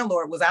 My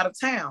landlord was out of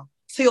town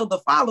till the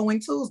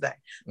following Tuesday.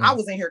 I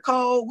was in here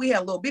cold. We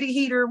had a little bitty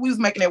heater. We was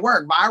making it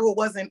work. Viral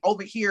wasn't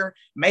over here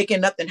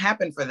making nothing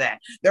happen for that.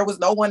 There was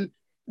no one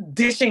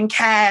dishing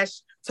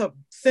cash to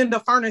send a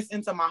furnace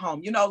into my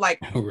home.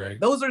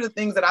 Those are the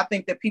things that I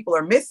think that people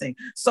are missing.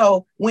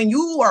 So when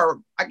you are,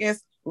 I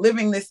guess,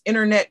 living this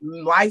internet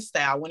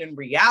lifestyle, when in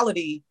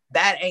reality,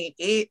 that ain't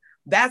it,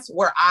 that's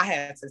where I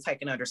had to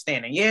take an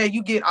understanding. Yeah,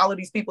 you get all of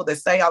these people that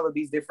say all of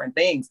these different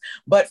things.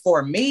 But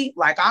for me,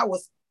 like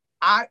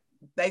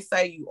they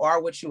say you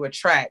are what you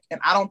attract.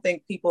 And I don't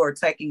think people are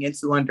taking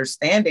into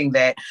understanding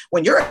that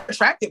when you're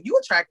attractive, you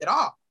attract it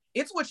all.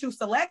 It's what you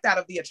select out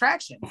of the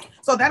attraction.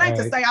 So that ain't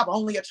to say I've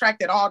only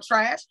attracted all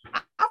trash.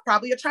 I've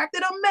probably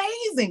attracted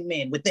amazing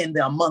men within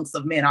the amongst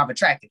of men I've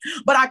attracted.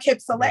 But I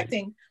kept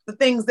selecting the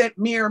things that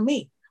mirror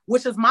me,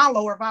 which is my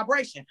lower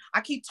vibration.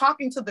 I keep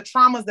talking to the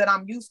traumas that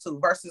I'm used to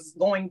versus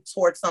going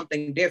towards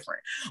something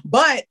different.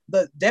 But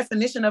the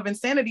definition of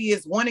insanity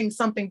is wanting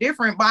something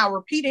different by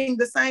repeating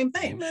the same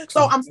thing.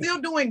 So I'm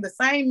still doing the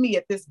same me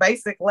at this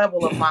basic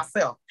level of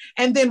myself.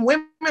 And then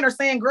women are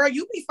saying, girl,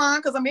 you be fine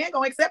because a man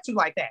gonna accept you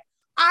like that.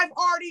 I've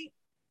already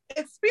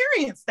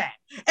experienced that.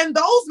 And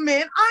those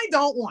men I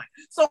don't want.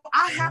 So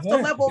I have to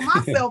level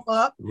myself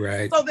up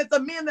so that the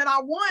men that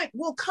I want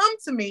will come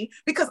to me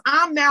because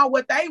I'm now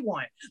what they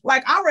want.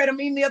 Like I read a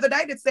meme the other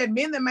day that said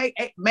men that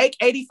make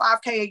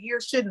 $85K a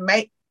year shouldn't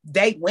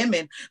date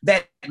women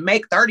that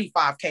make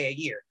 $35K a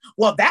year.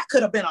 Well, that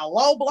could have been a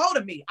low blow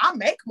to me. I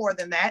make more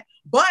than that,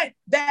 but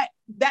that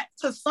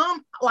to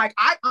some, like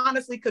I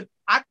honestly could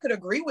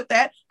agree with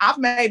that. I've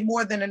made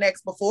more than an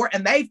ex before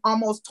and they've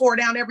almost tore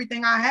down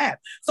everything I have.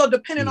 So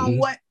depending on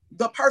what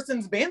the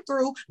person's been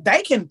through,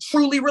 they can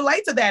truly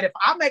relate to that. If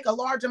I make a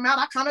large amount,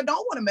 I kind of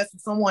don't want to mess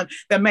with someone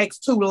that makes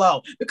too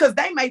low because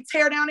they may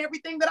tear down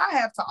everything that I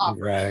have to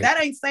offer.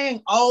 That ain't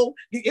saying, oh,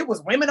 it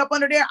was women up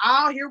under there.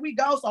 Oh, here we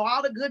go. So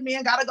all the good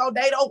men got to go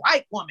date a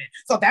white woman.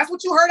 So that's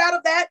what you heard out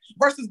of that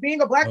versus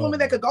being a black woman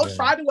that could go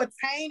try to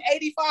attain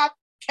 85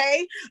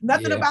 85K.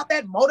 Nothing about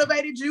that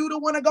motivated you to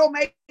want to go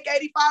make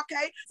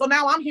 85K. So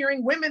now I'm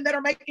hearing women that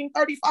are making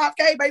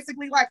 35K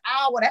basically like,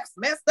 oh, well, that's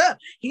messed up.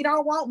 He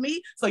don't want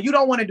me. So you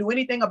don't want to do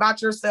anything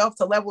about yourself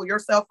to level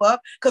yourself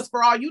up. Because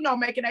for all you know,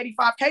 making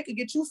 85K could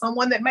get you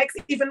someone that makes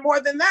even more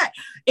than that.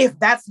 If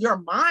that's your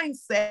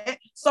mindset.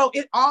 So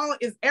it all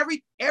is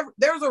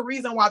there's a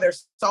reason why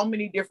there's so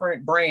many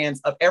different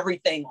brands of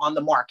everything on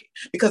the market,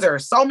 because there are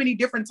so many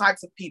different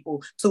types of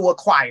people to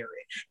acquire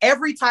it.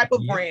 Every type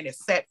of brand is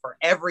set for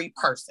every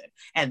person.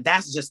 And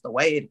that's just the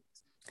way it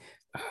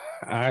is.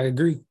 I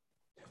agree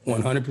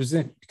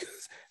 100%,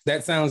 because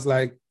that sounds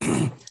like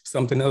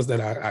something else that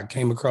I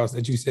came across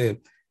that you said,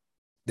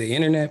 the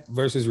internet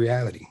versus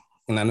reality.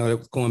 And I know that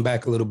was going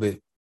back a little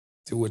bit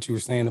to what you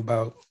were saying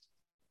about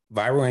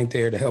viral ain't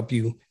there to help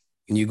you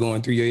when you're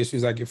going through your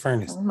issues like your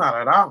furnace. Not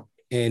at all.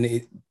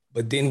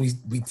 But then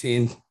we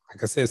tend,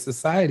 like I said,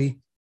 society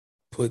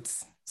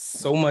puts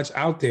so much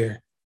out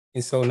there.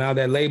 And so now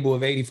that label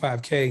of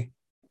 85K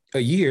a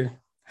year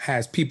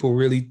has people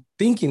really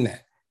thinking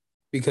that,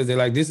 because they're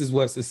like, this is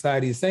what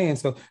society is saying.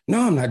 So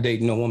no, I'm not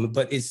dating no woman,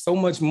 but it's so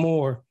much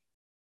more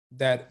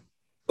that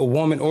a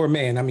woman or a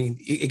man, I mean,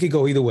 it could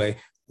go either way.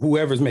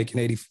 Whoever's making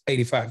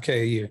 85K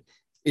a year,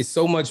 it's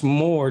so much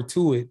more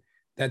to it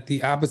that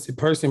the opposite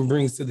person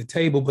brings to the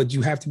table, but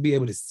you have to be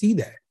able to see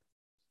that.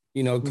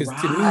 You know, because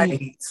to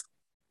me,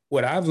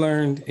 what I've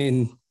learned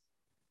in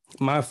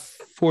my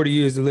 40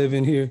 years of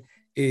living here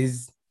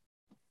is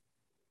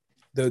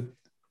the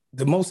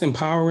most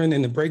empowering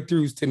and the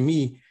breakthroughs to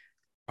me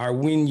are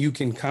when you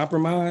can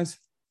compromise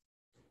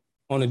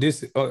on a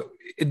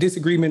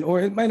disagreement,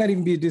 or it might not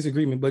even be a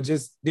disagreement, but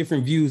just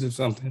different views of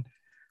something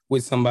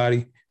with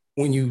somebody.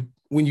 When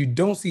you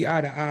don't see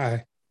eye to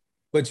eye,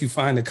 but you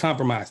find a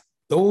compromise,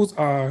 those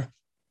are,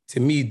 to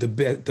me, the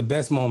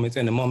best moments,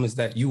 and the moments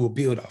that you will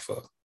build off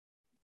of.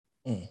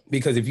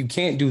 Because if you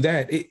can't do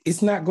that,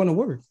 it's not going to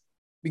work,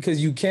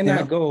 because you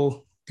cannot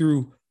go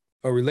through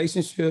a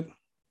relationship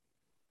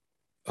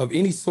of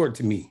any sort,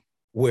 to me,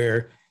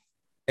 where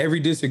every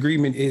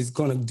disagreement is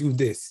going to do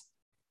this.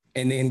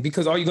 And then,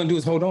 because all you're going to do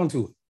is hold on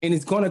to it, and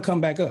it's going to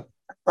come back up.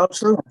 Oh,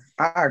 true.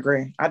 I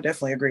agree. I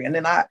definitely agree. And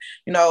then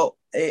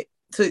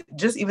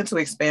to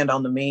expand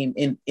on the meme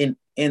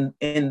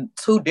in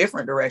two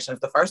different directions.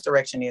 The first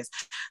direction is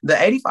the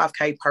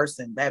 85K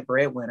person, that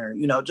breadwinner,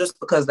 just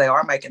because they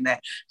are making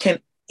that, can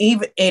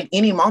even in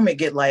any moment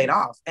get laid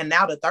off. And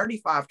now the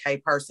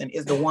 35K person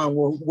is the one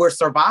we're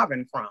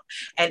surviving from.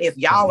 And if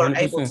y'all 100%. Are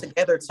able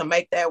together to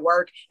make that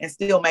work and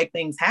still make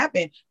things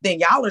happen, then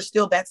y'all are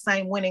still that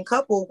same winning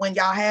couple when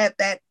y'all had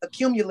that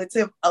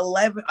accumulative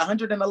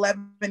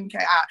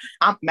 111K.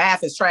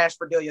 Math is trash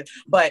for Delia,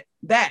 but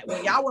that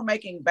when y'all were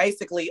making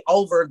basically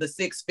over the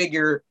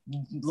 6-figure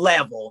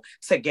level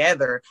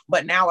together,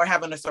 but now we're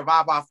having to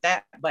survive off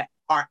that, but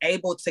are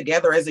able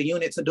together as a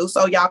unit to do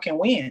so, y'all can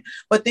win.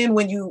 But then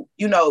when you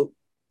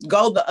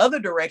go the other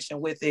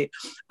direction with it,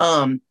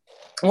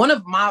 one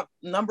of my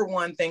number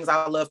one things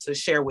I love to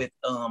share with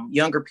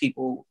younger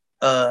people,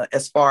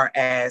 as far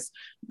as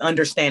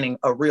understanding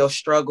a real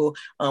struggle.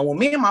 When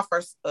me and my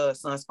first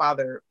son's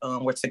father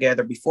were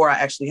together, before I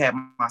actually had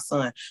my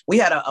son, we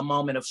had a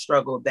moment of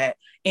struggle that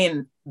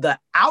in the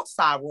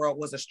outside world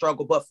was a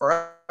struggle, but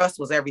for us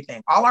was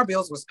everything. All our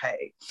bills was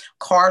paid.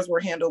 Cars were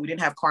handled. We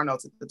didn't have car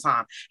notes at the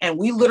time. And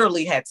we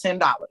literally had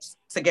 $10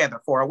 together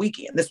for a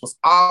weekend. This was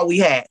all we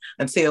had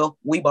until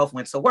we both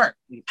went to work.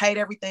 We paid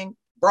everything,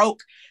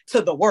 broke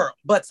to the world,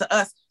 but to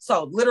us,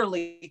 so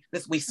literally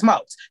we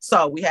smoked.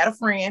 So we had a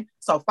friend,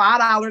 so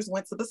 $5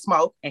 went to the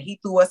smoke and he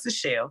threw us a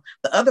shell.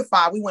 The other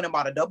 $5, we went and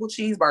bought a double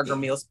cheeseburger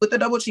meal, split the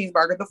double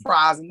cheeseburger, the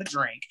fries, and the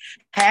drink,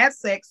 had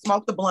sex,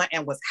 smoked the blunt,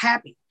 and was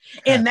happy.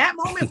 In that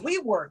moment, we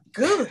were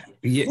good.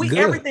 Good.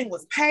 Everything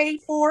was paid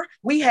for.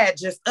 We had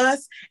just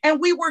us, and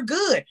we were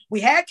good.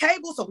 We had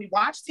cable, so we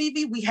watched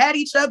TV. We had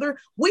each other.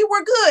 We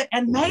were good.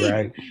 And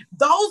maybe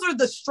those are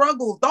the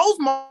struggles. Those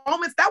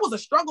moments, that was a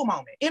struggle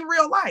moment in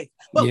real life.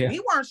 But we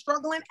weren't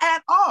struggling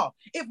at all.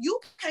 If you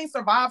can't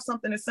survive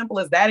something as simple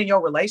as that in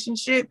your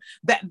relationship,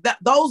 that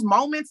those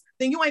moments,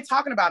 then you ain't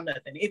talking about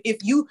nothing.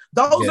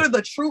 Those are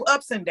the true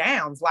ups and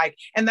downs.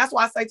 And that's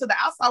why I say to the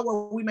outside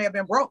world, we may have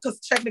been broke because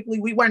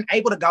technically we weren't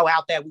able to go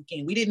out that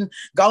weekend. We didn't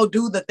go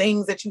do the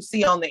things that you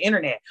see on the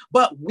internet,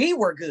 but we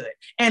were good.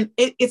 And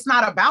it's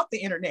not about the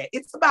internet.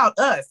 It's about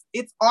us.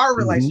 It's our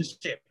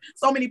relationship.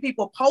 So many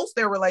people post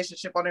their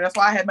relationship on it. That's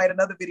why I had made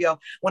another video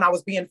when I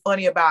was being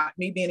funny about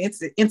me being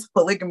into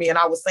polygamy. And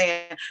I was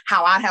saying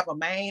how I'd have a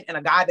main and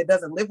a guy that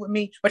doesn't live with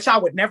me, but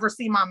y'all would never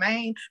see my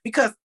main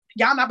because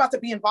y'all not about to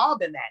be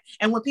involved in that.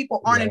 And when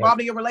people aren't involved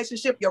in your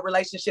relationship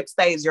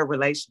stays your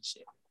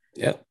relationship.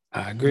 Yep,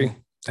 I agree.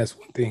 That's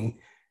one thing.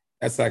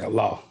 That's like a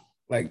law.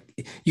 Like,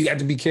 you got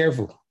to be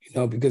careful,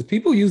 because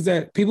people use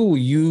that. People will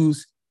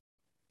use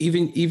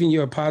even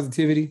your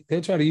positivity.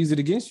 They'll try to use it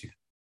against you,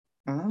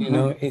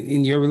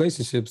 in your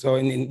relationship. So,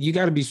 and you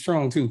got to be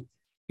strong too,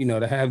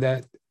 to have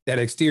that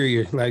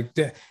exterior, like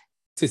that,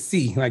 to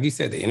see, like you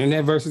said, the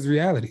internet versus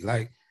reality.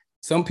 Like,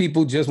 some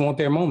people just want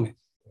their moment.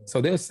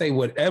 So they'll say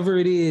whatever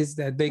it is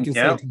that they can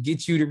say to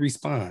get you to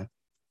respond.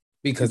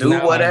 Because do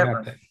now whatever. I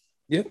got that.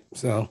 Yep.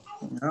 So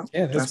Yep.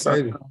 yeah, that's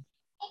crazy.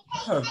 I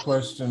had a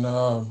question.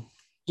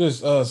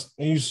 Just us,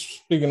 you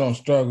speaking on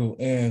struggle,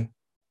 and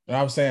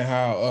I was saying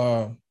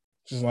how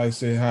just like I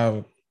said,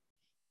 how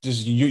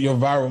just your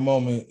viral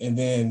moment, and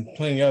then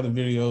plenty of other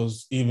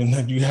videos even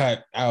that you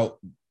had out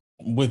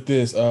with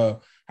this,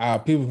 how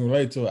people can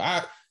relate to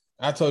it.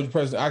 I told you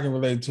personally I can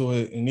relate to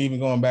it, and even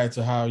going back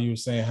to how you were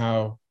saying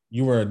how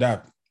you were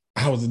adopted.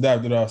 I was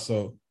adopted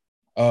also.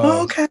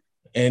 Okay.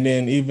 And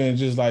then even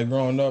just like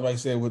growing up, like I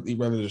said, with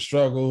whether the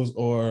struggles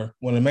or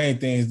one of the main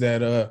things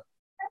that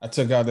I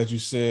took out that you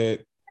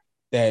said,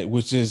 that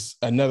which is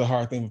another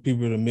hard thing for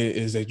people to admit,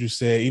 is that you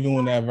said even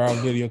when that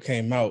viral video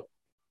came out,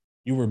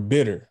 you were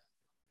bitter.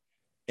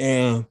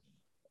 And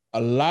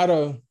a lot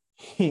of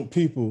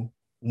people,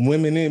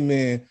 women and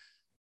men,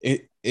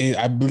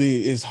 I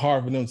believe it's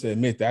hard for them to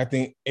admit that. I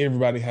think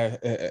everybody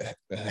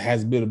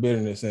has a bit of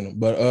bitterness in them.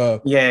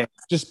 But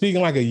just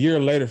speaking like a year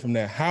later from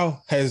that, how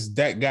has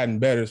that gotten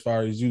better as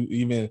far as you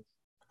even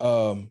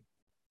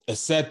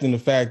accepting the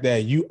fact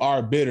that you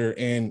are bitter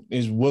and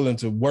is willing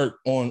to work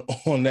on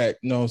that,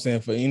 you know what I'm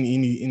saying, for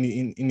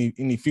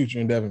any future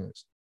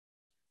endeavors?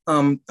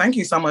 Thank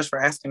you so much for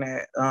asking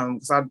that.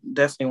 Because I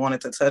definitely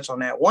wanted to touch on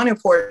that. One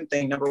important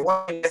thing, number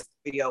one, this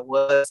video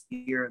was a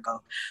year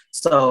ago.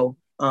 So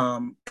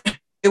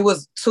it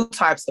was two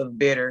types of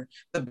bitter.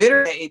 The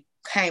bitter that it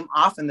came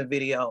off in the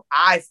video,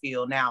 I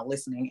feel now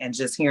listening and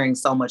just hearing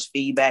so much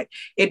feedback,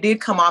 it did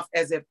come off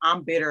as if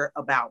I'm bitter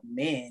about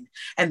men.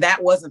 And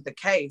that wasn't the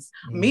case.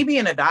 Me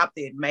being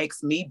adopted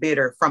makes me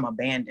bitter from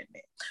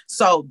abandonment.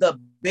 So the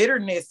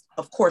bitterness,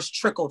 of course,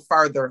 trickled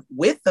further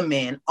with the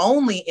men,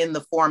 only in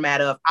the format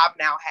of I've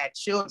now had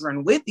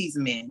children with these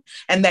men,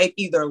 and they've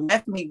either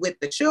left me with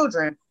the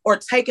children or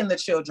taken the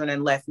children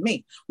and left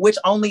me, which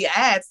only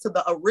adds to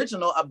the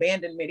original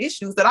abandonment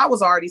issues that I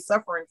was already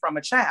suffering from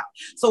a child.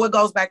 So it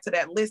goes back to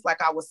that list,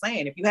 like I was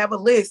saying, if you have a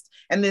list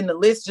and then the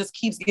list just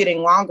keeps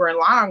getting longer and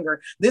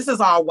longer, this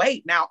is all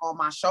weight now on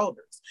my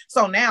shoulders.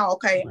 So now,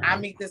 okay, I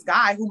meet this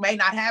guy who may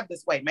not have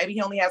this weight. Maybe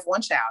he only has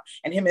one child,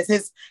 and him is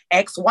his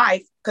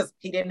ex-wife, because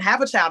he didn't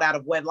have a child out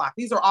of wedlock.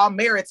 These are all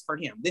merits for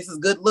him. This is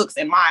good looks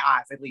in my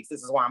eyes, at least.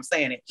 This is why I'm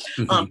saying it.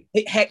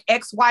 He had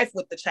ex-wife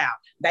with the child.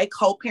 They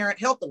co-parent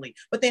healthily.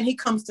 But then he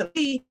comes to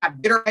me,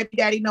 bitter baby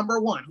daddy number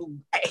one, who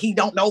he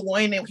don't know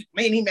when and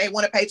he may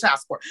want to pay child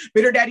support.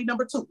 Bitter daddy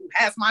number two, who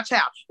has my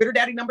child. Bitter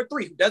daddy number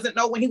three, who doesn't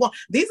know when he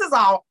wants. These is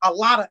all a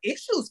lot of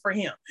issues for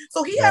him.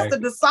 So he has to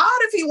decide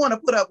if he want to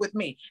put up with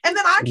me. And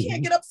then I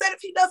can't get upset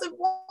if he doesn't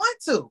want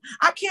to.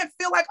 I can't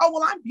feel like, oh,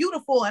 well, I'm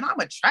beautiful and I'm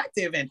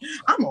attractive and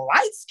I'm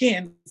light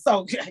skin,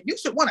 so you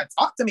should want to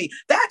talk to me.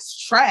 That's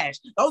trash.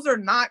 Those are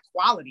not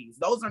qualities.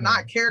 Those are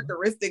not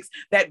characteristics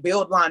that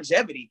build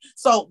longevity.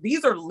 So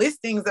these are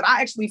listings that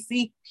I actually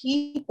see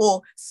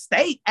people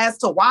state as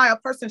to why a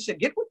person should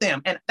get with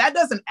them. And that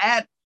doesn't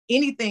add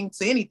anything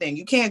to anything.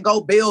 You can't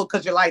go build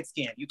because you're light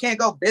skinned. You can't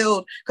go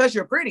build because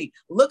you're pretty.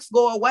 Looks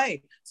go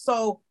away.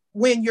 So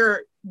when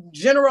you're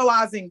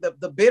generalizing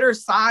the bitter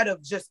side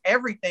of just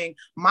everything,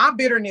 my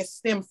bitterness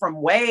stemmed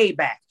from way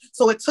back.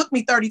 So it took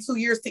me 32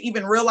 years to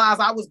even realize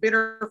I was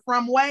bitter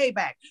from way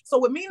back. So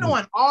with me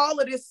knowing all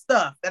of this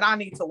stuff that I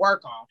need to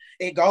work on,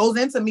 it goes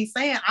into me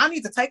saying I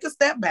need to take a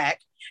step back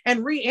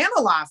and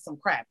reanalyze some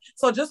crap.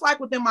 So just like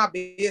within my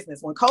business,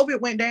 when COVID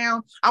went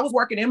down, I was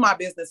working in my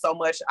business so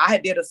much. I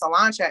had did a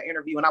Salon Chat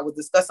interview and I was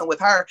discussing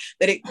with her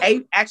that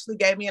it actually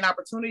gave me an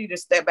opportunity to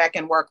step back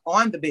and work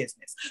on the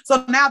business.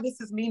 So now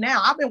this is me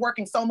now. I've been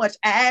working so much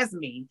as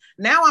me.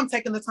 Now I'm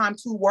taking the time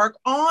to work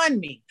on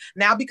me.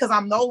 Now, because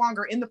I'm no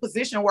longer in the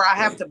position where I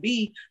have to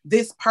be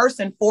this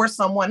person for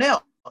someone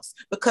else,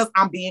 because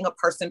I'm being a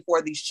person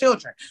for these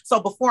children. So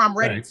before I'm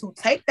ready to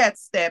take that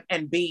step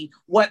and be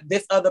what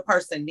this other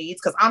person needs,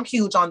 because I'm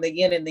huge on the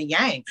yin and the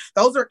yang,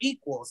 those are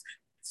equals.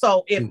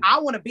 So if I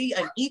want to be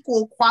an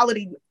equal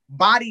quality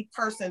body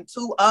person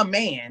to a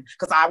man,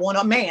 because I want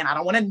a man, I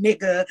don't want a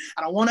nigga,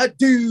 I don't want a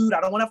dude,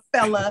 I don't want a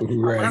fella, I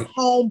don't want a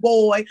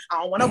homeboy,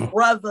 I don't want a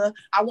brother,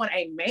 I want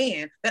a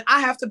man, then I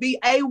have to be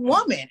a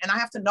woman, and I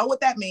have to know what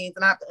that means,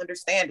 and I have to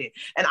understand it.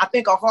 And I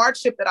think a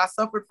hardship that I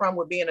suffered from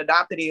with being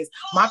adopted is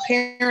my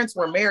parents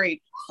were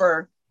married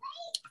for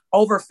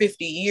over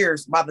 50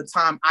 years by the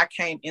time I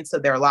came into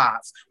their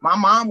lives. My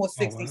mom was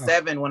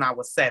 67 when I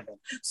was 7.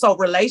 So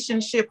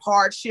relationship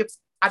hardships,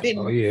 I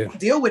didn't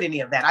deal with any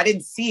of that. I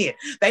didn't see it.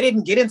 They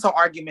didn't get into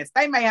arguments.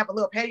 They may have a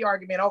little petty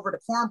argument over the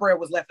cornbread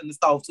was left in the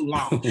stove too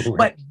long.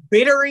 But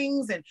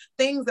bitterings and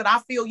things that I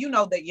feel,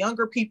 that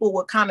younger people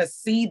would kind of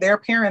see their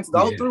parents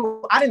go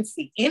through, I didn't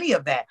see any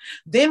of that.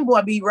 Then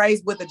we'll be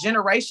raised with a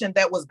generation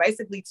that was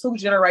basically 2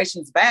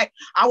 generations back.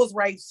 I was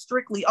raised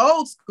strictly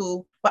old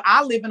school, but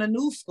I live in a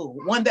new school,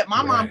 one that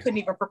my mom couldn't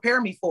even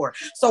prepare me for.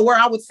 So where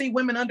I would see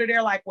women under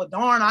there like, well,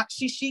 darn,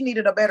 she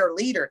needed a better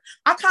leader.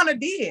 I kind of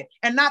did.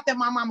 And not that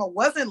my mama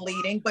wasn't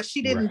leading, but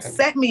she didn't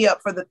set me up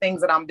for the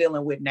things that I'm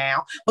dealing with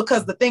now,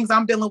 because the things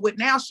I'm dealing with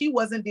now, she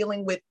wasn't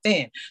dealing with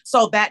then.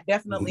 So that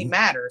definitely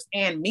matters.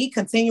 And me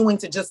continuing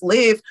to just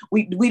live,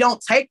 we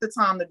don't take the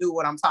time to do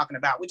what I'm talking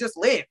about. We just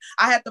live.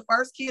 I had the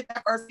first kid,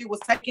 that first kid was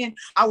taken.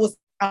 I was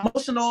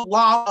emotional,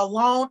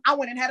 alone. I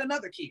went and had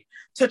another kid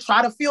to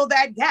try to fill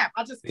that gap.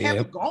 I just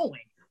kept going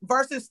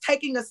versus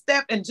taking a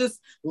step and just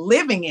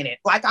living in it.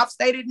 Like I've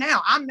stated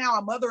now, I'm now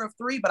a mother of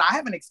 3, but I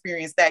haven't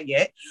experienced that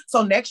yet.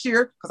 So next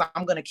year, because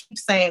I'm going to keep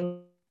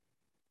saying.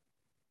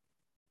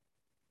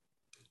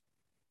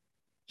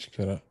 She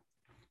cut up.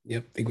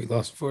 Yep, I think we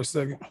lost it for a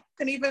second.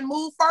 Can even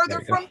move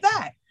further from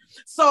that.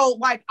 So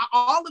like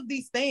all of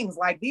these things,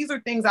 like these are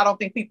things I don't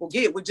think people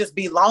get. We just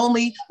be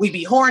lonely, we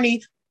be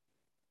horny.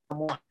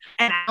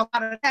 And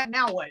outside of that,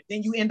 now what?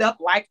 Then you end up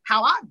like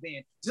how I've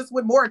been, just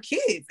with more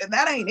kids. And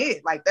that ain't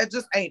it. Like that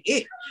just ain't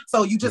it.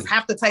 So you just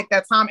have to take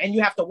that time and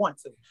you have to want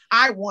to.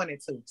 I wanted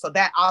to. So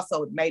that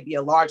also may be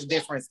a large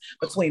difference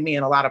between me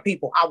and a lot of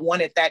people. I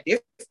wanted that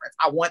difference.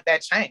 I want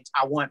that change.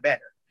 I want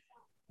better.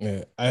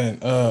 Yeah.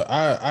 And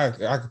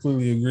I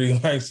completely agree.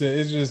 Like I said,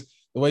 it's just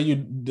the way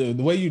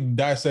you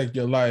dissect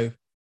your life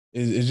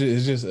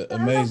is just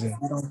amazing.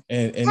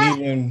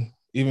 And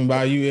even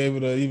by you able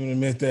to even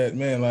admit that,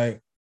 man,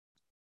 like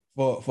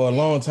for a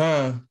long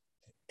time,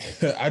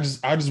 I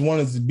just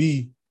wanted to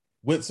be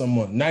with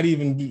someone, not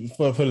even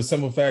for the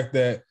simple fact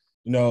that,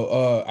 you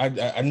know,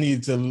 I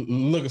needed to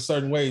look a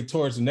certain way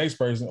towards the next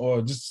person,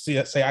 or just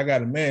say I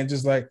got a man.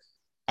 Just like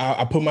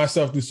I put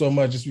myself through so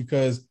much just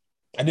because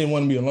I didn't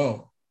want to be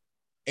alone.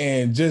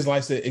 And just like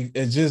I said,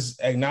 it's just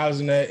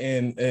acknowledging that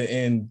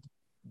and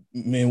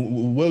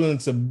willing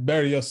to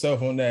bury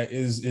yourself on that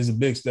is a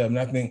big step. And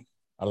I think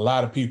a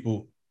lot of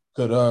people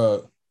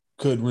could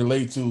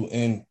relate to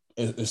and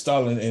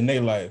install in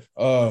their life.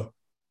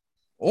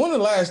 One of the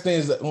last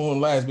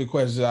big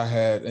questions I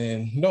had,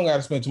 and you don't got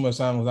to spend too much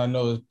time because I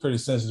know it's pretty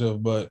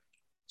sensitive, but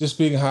just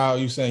speaking how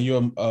you saying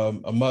you're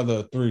a mother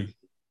of 3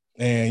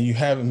 and you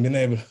haven't been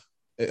able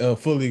to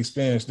fully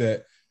experience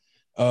that.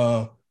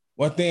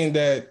 One thing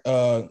that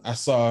I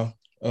saw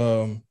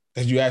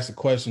that you asked a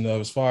question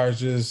of, as far as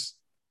just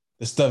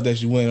the stuff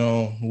that you went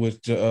on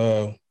with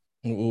your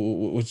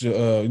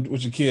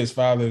kid's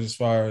father, as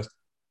far as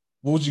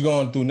what you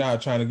going through now,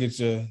 trying to get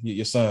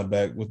your son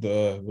back with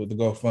the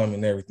GoFundMe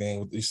and everything,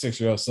 with your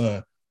 6-year-old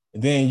son.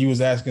 And then you was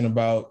asking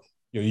about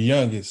your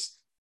youngest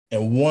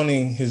and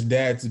wanting his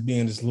dad to be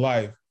in his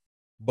life,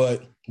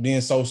 but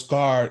being so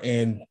scarred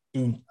and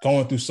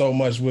going through so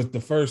much with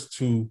the first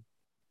 2,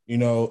 you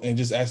know, and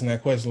just asking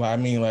that question. Like,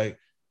 I mean, like,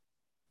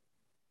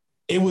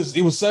 it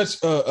was such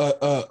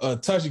a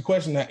touchy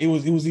question that it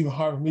was even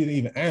hard for me to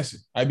even answer.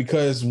 Like,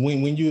 because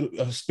when you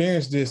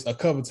experience this a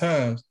couple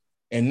this,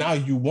 and now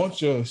you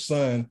want your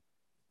son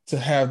to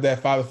have that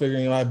father figure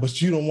in your life,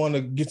 but you don't want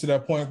to get to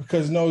that point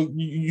because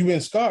you've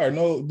been scarred.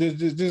 No,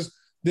 this,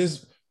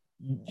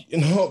 you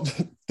know,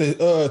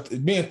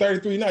 being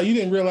 33 now, you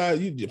didn't realize.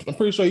 I'm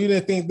pretty sure you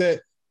didn't think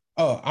that.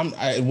 Oh, I'm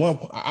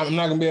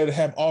not gonna be able to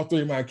have all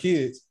 3 of my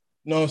kids.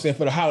 You know what I'm saying,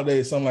 for the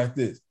holidays, something like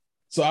this.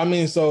 So I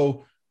mean,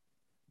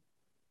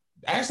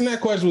 asking that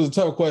question was a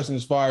tough question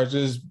as far as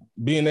just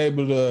being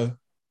able to,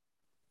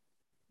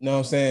 you know what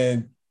I'm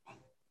saying,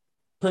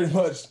 pretty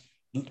much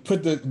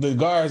put the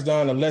guards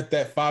down and let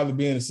that father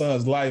be in the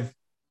son's life,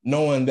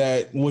 knowing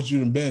that what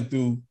you've been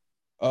through,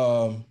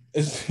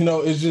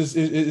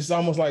 it's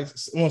almost like, I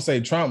won't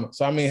say trauma.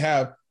 So I mean,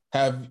 have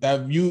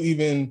you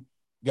even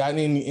gotten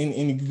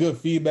any good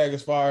feedback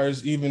as far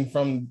as even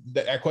from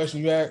that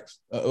question you asked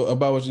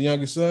about with your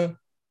youngest son?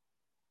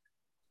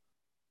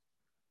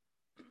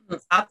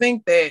 I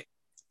think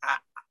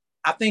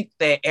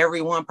that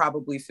everyone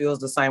probably feels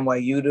the same way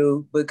you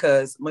do,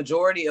 because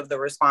majority of the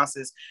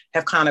responses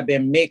have kind of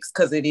been mixed,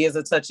 because it is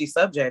a touchy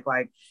subject.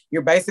 Like,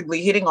 you're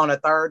basically hitting on a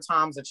third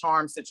time's a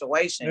charm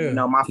situation. Yeah. You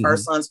know, my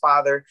first son's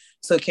father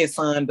took his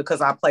son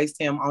because I placed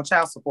him on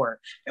child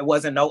support. It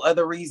wasn't no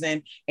other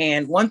reason.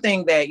 And one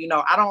thing that, you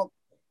know,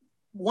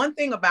 one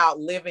thing about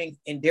living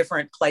in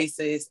different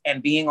places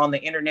and being on the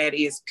internet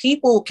is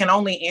people can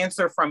only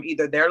answer from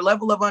either their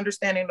level of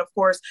understanding, of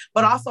course,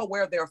 but also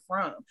where they're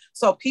from.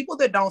 So people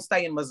that don't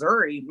stay in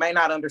Missouri may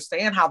not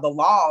understand how the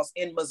laws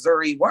in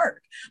Missouri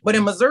work. But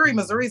in Missouri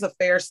is a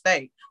fair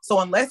state. So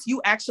unless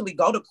you actually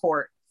go to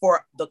court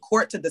for the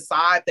court to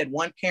decide that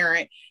one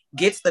parent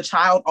gets the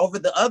child over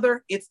the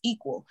other, it's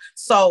equal.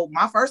 So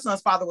my first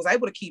son's father was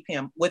able to keep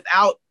him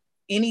without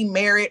any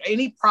merit,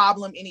 any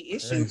problem, any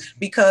issue,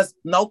 because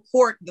no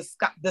court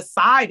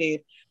decided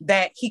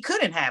that he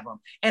couldn't have him.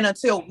 And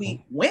until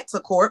we went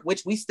to court,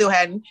 which we still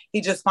hadn't,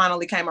 he just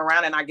finally came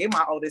around, and I get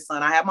my oldest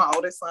son. I have my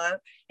oldest son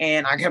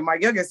and I get my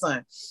youngest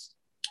son.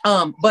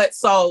 But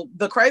so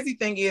the crazy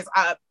thing is,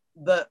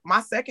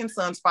 my second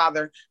son's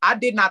father, I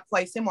did not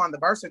place him on the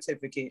birth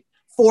certificate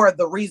for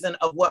the reason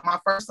of what my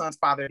first son's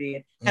father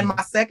did. And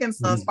my second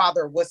son's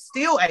father was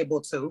still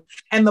able to.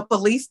 And the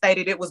police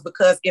stated it was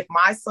because if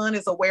my son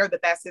is aware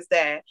that that's his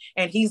dad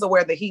and he's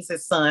aware that he's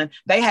his son,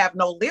 they have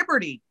no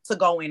liberty to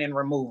go in and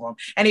remove him.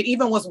 And it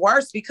even was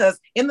worse because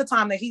in the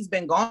time that he's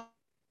been gone.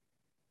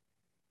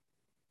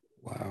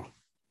 Wow.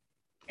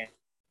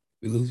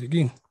 We lose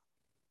again.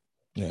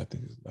 Yeah, I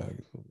think it's lag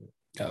a little bit.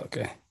 Oh,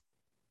 okay.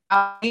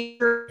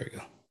 There we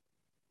go.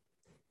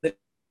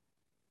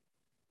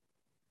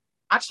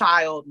 My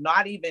child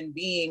not even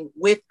being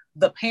with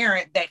the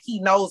parent that he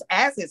knows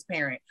as his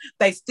parent,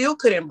 they still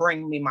couldn't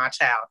bring me my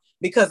child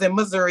because in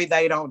Missouri,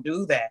 they don't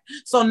do that.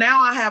 So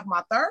now I have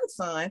my third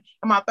son,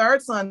 and my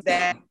third son's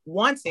dad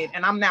wants it.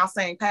 And I'm now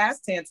saying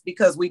past tense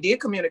because we did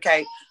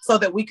communicate so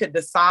that we could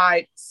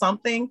decide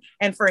something.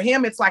 And for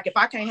him, it's like, if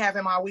I can't have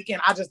him all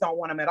weekend, I just don't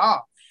want him at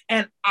all.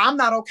 And I'm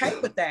not okay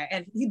with that.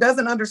 And he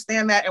doesn't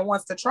understand that and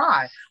wants to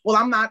try. Well,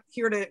 I'm not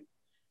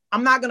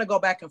going to go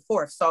back and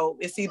forth. So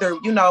it's either,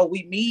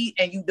 we meet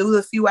and you do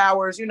a few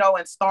hours,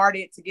 and start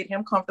it to get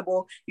him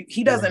comfortable.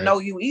 He doesn't know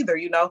you either,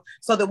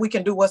 so that we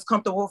can do what's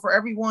comfortable for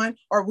everyone,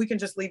 or we can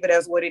just leave it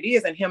as what it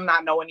is and him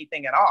not know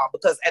anything at all.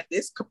 Because at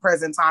this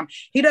present time,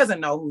 he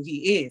doesn't know who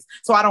he is.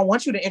 So I don't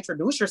want you to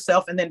introduce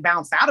yourself and then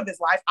bounce out of his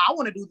life. I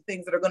want to do the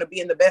things that are going to be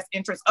in the best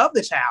interest of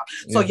the child.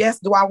 Yeah. So yes,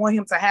 do I want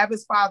him to have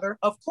his father?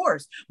 Of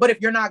course. But if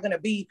you're not going to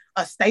be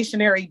a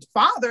stationary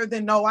father,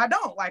 then no, I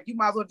don't. Like, you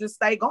might as well just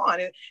stay gone.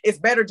 It's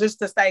better just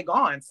to stay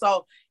gone.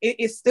 So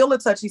it's still a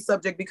touchy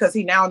subject because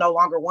he now no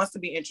longer wants to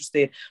be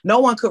interested. No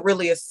one could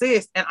really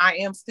assist. And I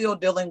am still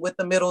dealing with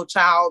the middle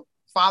child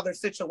father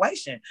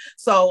situation.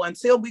 So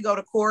until we go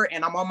to court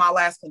and I'm on my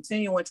last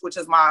continuance, which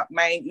is my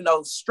main,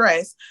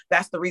 stress,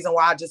 that's the reason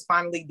why I just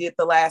finally did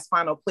the last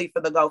final plea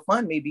for the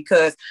GoFundMe,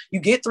 because you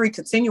get 3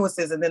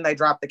 continuances and then they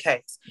drop the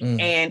case.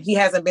 And he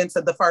hasn't been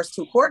to the first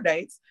 2 court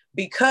dates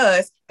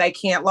because they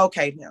can't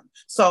locate him.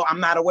 So I'm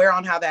not aware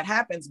on how that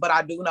happens, but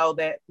I do know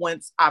that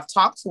once I've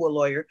talked to a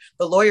lawyer,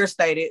 the lawyer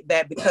stated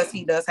that because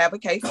he does have a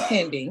case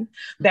pending,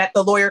 that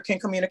the lawyer can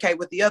communicate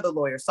with the other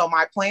lawyer. So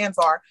my plans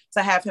are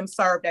to have him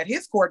served at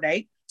his court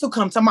date to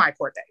come to my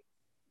court date.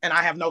 And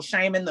I have no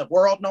shame in the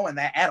world knowing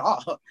that at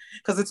all,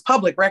 because it's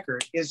public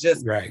record. It's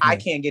just, I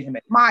can't get him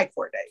at my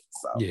court date.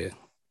 So yeah,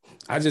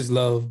 I just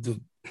love the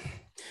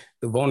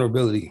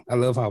vulnerability. I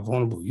love how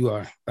vulnerable you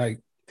are,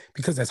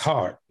 because that's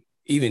hard.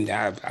 Even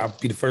I'll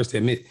be the first to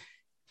admit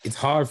it's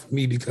hard for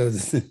me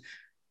because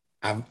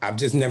I've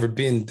just never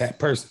been that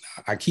person.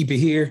 I keep it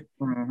here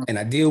and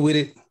I deal with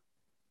it,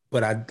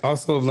 but I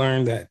also have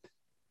learned that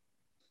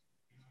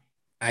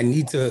I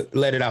need to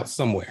let it out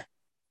somewhere,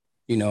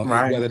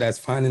 whether that's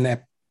finding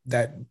that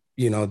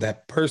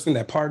person,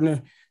 that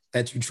partner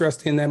that you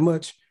trust in that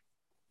much,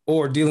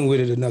 or dealing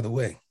with it another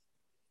way.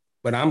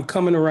 But I'm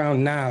coming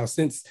around now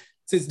since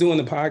doing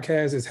the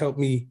podcast has helped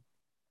me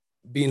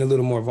being a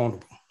little more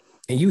vulnerable.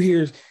 And you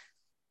hear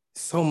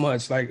so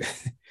much,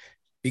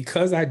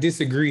 because I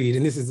disagreed,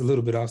 and this is a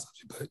little bit off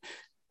subject,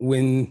 but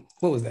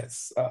what was that?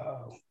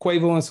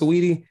 Quavo and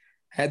Saweetie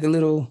had the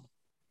little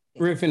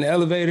riff in the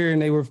elevator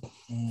and they were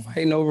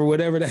fighting over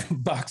whatever that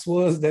box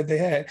was that they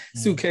had,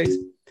 suitcase.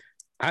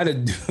 I had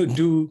a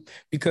dude,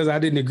 because I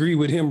didn't agree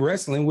with him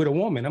wrestling with a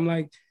woman. I'm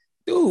like,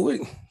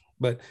 dude,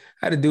 but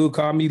I had a dude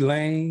call me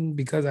lame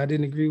because I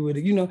didn't agree with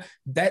it.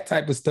 That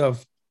type of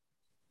stuff.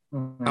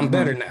 I'm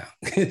better now,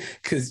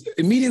 because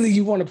immediately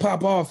you want to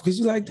pop off because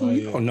you're like, dude,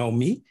 you don't know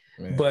me.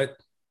 Man. But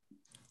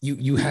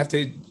you have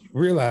to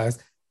realize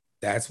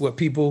that's what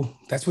they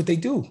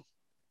do,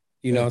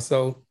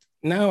 so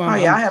now I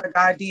had a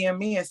guy DM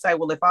me and say,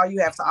 well, if all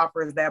you have to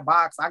offer is that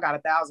box, I got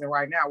 1,000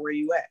 right now. Where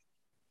you at?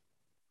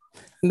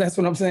 And that's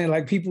what I'm saying.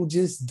 People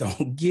just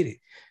don't get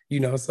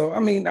it, so I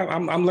mean,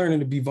 I'm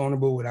learning to be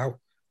vulnerable without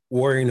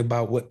worrying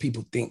about what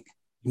people think.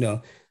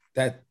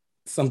 That's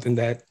something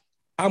that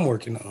I'm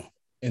working on.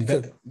 And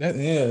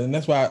and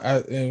that's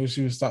why when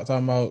she was talking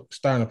about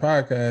starting a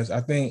podcast,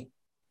 I think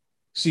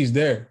she's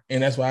there,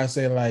 and that's why I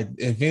say,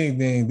 if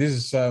anything, this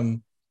is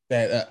something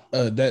that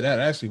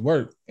actually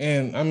worked.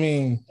 And I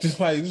mean, this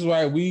is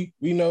why we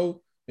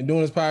know been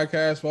doing this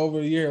podcast for over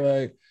a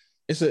year.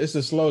 It's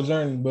a slow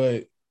journey,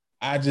 but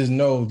I just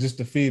know just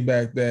the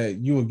feedback that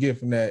you will get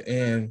from that,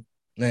 and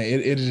man,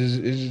 it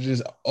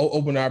just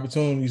open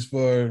opportunities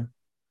for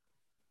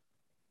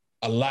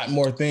a lot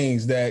more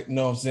things that,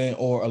 what I'm saying,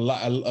 or a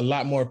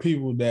lot more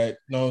people that,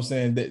 what I'm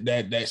saying,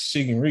 that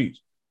she can reach.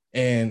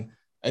 And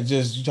you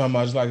talking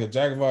about just like a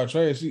jack of all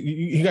trades,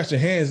 you got your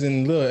hands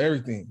in little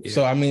everything. Yeah.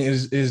 So I mean,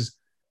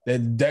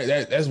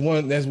 that's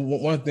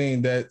one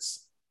thing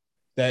that's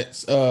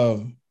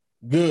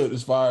good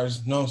as far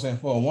as, what I'm saying,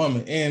 for a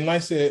woman. And like I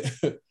said,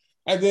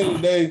 at the end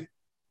of the day,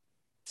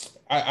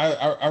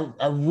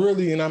 I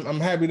really, and I'm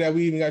happy that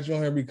we even got you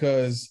on here,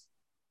 because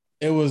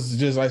it was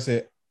just, like I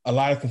said, a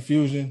lot of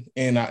confusion,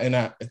 and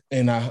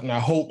I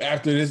hope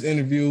after this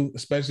interview,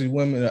 especially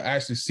women, to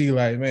actually see,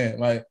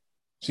 man,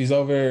 she's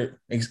over there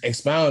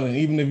expounding,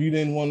 even if you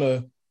didn't want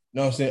to,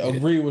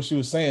 agree with what she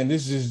was saying.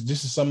 This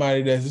is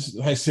somebody that's,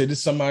 like I said, this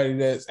is somebody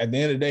that's at the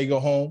end of the day go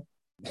home,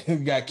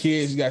 got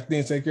kids, you got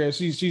things to take care of.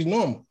 She's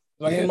normal,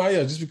 like anybody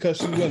else. Just because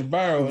she went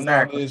viral and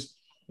all this,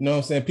 you know what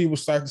I'm saying? People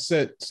start to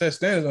set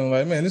standards on,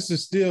 like, man, this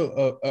is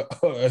still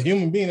a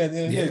human being at the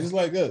end of the day, just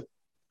like us.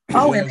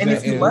 Oh, and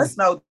if you must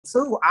know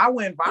too, I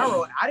went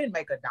viral. I didn't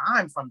make a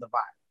dime from the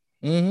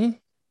viral.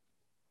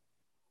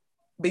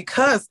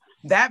 Because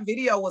that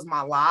video was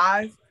my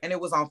live and it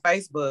was on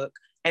Facebook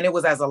and it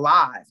was as a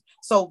live.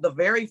 So the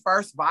very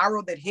first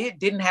viral that hit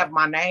didn't have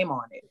my name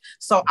on it.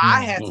 So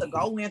I had to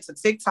go into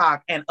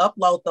TikTok and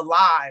upload the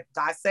live,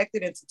 dissect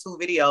it into 2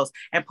 videos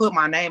and put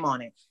my name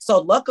on it. So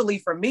luckily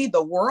for me,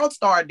 the World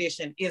Star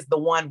Edition is the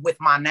one with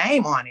my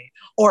name on it,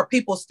 or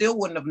people still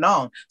wouldn't have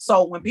known.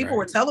 So when people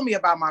were telling me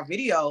about my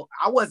video,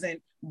 I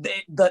wasn't,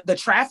 the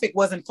traffic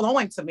wasn't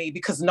flowing to me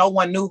because no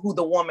one knew who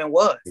the woman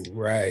was.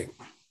 Right.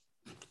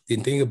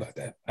 Didn't think about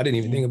that. I didn't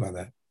even think about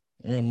that.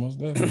 Yeah, most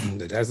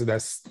definitely.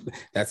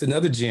 That's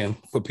another gem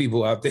for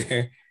people out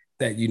there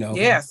that, you know.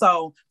 Yeah,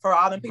 so for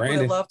all the people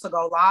that love to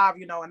go live,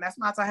 you know, and that's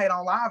not to hate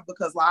on live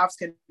because lives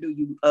can do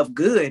you of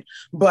good,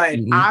 but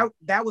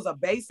that was a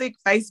basic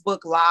Facebook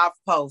live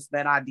post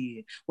that I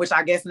did, which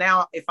I guess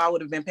now if I would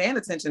have been paying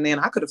attention then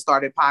I could have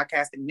started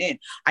podcasting then.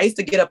 I used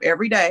to get up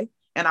every day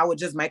and I would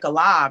just make a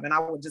live and I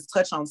would just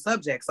touch on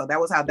subjects. So that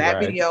was how that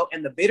video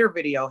and the bitter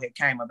video had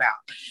came about.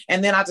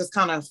 And then I just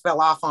kind of fell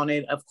off on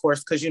it, of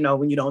course, because, you know,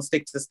 when you don't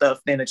stick to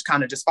stuff, then it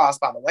kind of just falls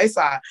by the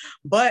wayside.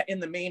 But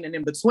in the mean and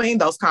in between,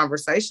 those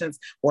conversations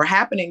were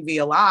happening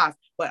via live,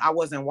 but I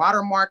wasn't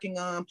watermarking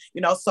them,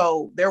 you know,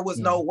 so there was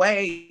no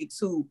way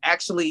to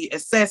actually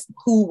assess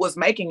who was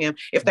making them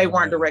if they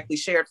weren't directly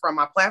shared from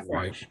my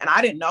platform. And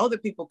I didn't know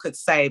that people could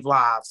save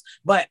lives,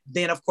 but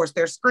then of course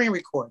there's screen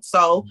record.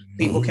 So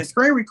people can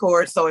screen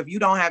record. So if you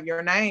don't have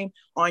your name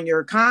on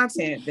your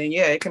content, then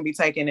yeah, it can be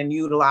taken and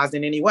utilized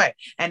in any way.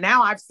 And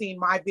now I've seen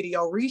my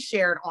video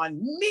reshared on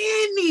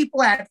many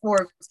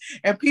platforms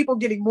and people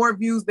getting more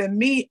views than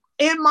me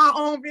in my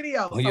own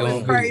video. So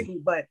it's crazy,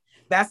 but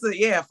that's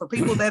for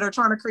people that are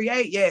trying to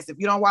create. Yes, if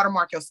you don't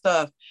watermark your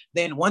stuff,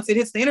 then once it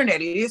hits the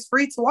internet, it is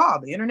free to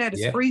all. The internet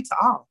is free to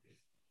all.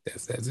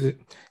 That's it.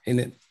 And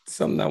then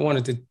something I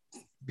wanted to,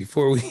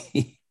 before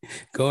we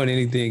go on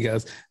anything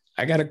else,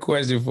 I got a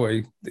question for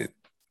you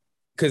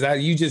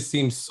because you just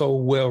seem so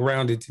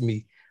well-rounded to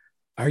me.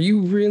 Are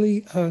you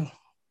really a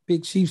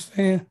big Chiefs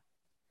fan?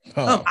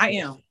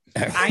 I am.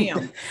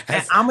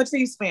 And I'm a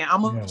Chiefs fan.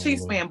 I'm a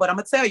Chiefs fan, but I'm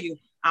gonna tell you,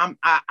 I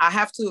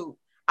have to.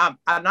 I'm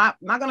not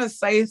gonna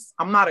say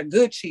I'm not a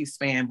good Chiefs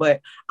fan,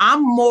 but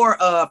I'm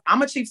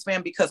a Chiefs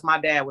fan because my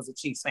dad was a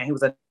Chiefs fan. He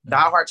was a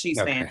diehard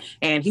Chiefs fan,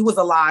 and he was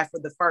alive for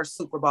the first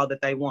Super Bowl that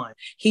they won.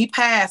 He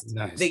passed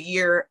the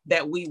year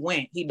that we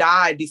went. He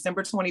died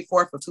December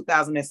 24th of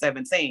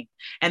 2017,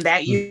 and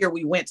that year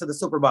we went to the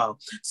Super Bowl.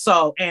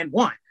 So and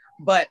won.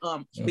 But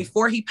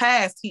before he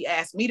passed, he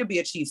asked me to be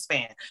a Chiefs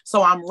fan.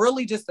 So I'm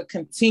really just a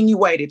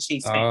continuated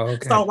Chiefs fan.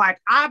 So like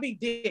I be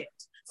dead.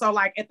 So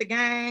like at the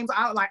games,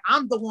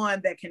 I'm the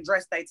one that can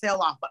dress their tail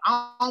off, but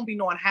I don't be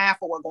knowing half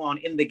of what's going on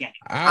in the game.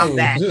 I'm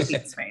that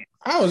Chiefs fan.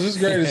 I was just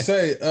going to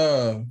say,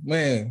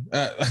 man,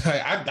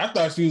 I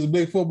thought she was a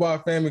big football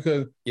fan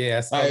because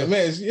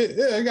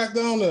I got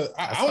down to.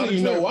 I don't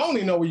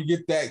even know where you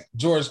get that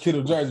George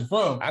Kittle jersey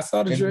from. I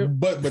saw the drip,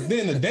 but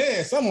then the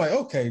dance, I'm like,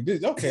 okay,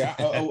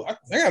 I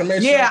gotta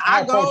make sure. Yeah,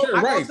 I go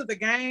to the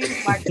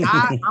games. Like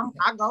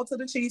I go to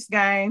the Chiefs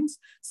games.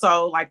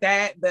 So like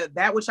that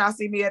which y'all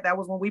see me at, that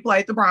was when we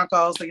played the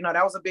Broncos. So you know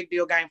that was a big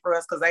deal game for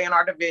us because they in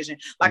our division.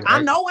 Like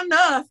I know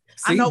enough.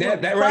 See, I know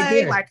that what we right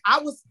play. there. Like I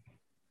was.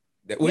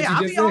 I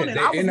be on it.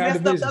 I was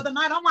messed up the other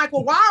night. I'm like,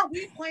 well, why are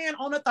we playing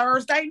on a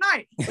Thursday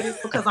night? But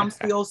it's because I'm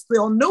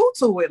still new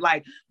to it.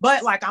 Like,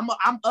 but like I'm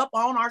up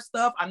on our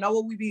stuff. I know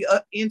what we be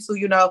into.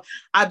 You know,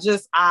 I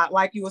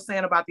like you were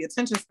saying about the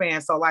attention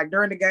span. So like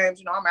during the games,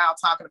 you know, I'm out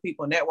talking to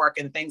people,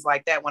 networking and things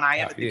like that. When I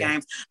am at the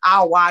games,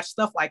 I'll watch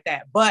stuff like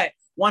that. But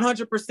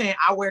 100%,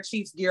 I wear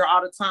Chiefs gear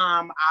all the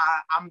time.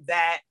 I'm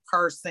that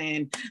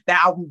person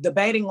that I'm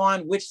debating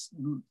on which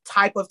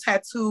type of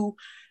tattoo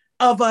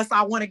of us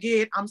I want to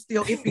get. I'm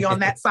still iffy on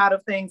that side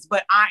of things,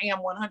 but I am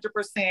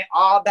 100%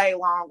 all day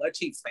long a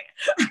Chiefs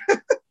fan.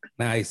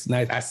 Nice.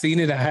 I seen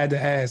it. I had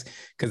to ask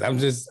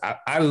because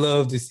I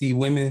love to see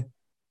women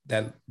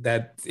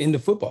that's into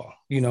football,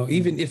 you know,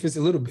 even if it's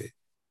a little bit.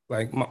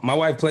 Like my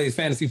wife plays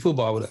fantasy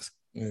football with us.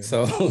 Yeah.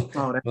 So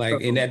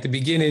and at the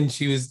beginning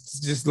she was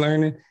just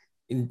learning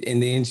and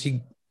then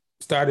she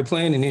started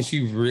playing and then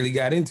she really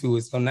got into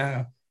it. So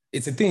now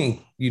it's a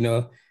thing, you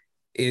know.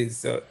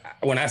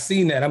 When I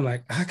seen that, I'm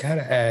like, I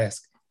gotta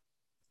ask,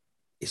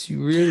 is she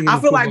really? I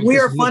feel like we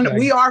are fun.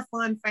 We are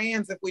fun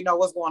fans if we know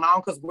what's going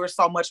on because we're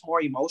so much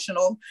more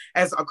emotional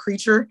as a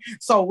creature.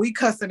 So we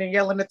cussing and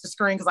yelling at the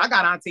screen because I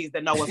got aunties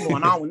that know what's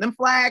going on. When them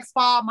flags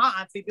fall, my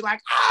auntie be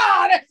like,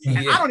 and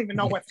I don't even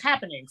know what's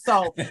happening.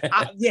 So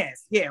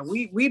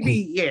we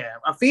be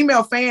a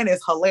female fan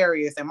is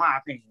hilarious in my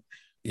opinion.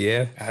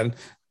 Yeah,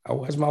 I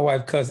watched my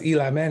wife cuss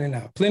Eli Manning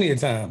out plenty of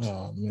times.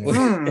 Oh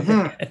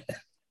man.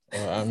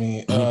 I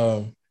mean,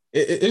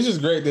 it's just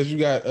great that you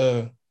got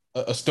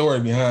a story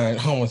behind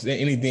almost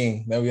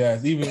anything that we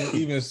ask,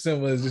 even as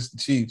simple as just the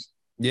Chiefs.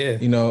 Yeah.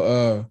 You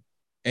know,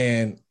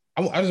 and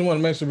I just want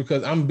to make sure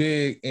because I'm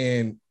big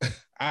and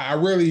I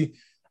really,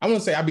 I want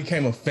to say I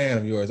became a fan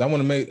of yours.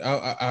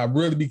 I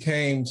really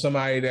became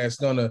somebody that's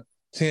going to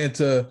tend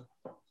to,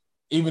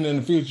 even in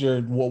the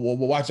future, we'll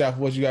watch out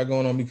for what you got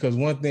going on, because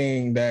one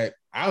thing that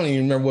I don't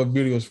even remember what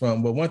video it's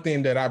from, but one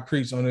thing that I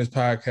preach on this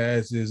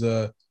podcast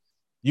is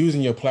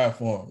using your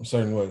platform a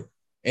certain way.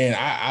 And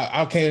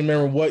I can't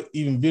remember what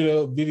even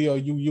video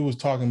you was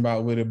talking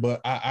about with it,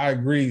 but I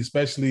agree,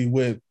 especially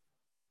with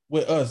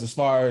us as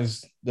far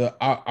as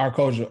our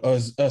culture,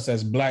 us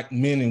as Black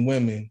men and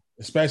women,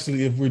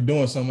 especially if we're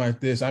doing something like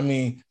this. I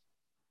mean,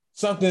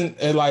 something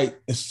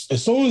like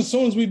as soon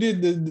as we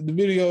did the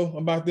video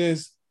about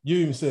this, you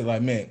even said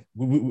like, man,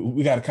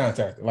 we got to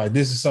contact it. Like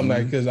this is something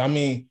like, because I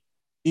mean,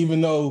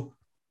 even though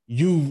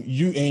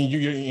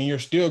you're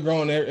still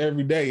growing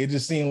every day, it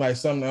just seemed like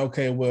something.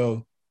 Okay,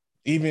 well,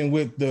 even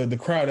with the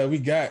crowd that we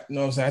got, you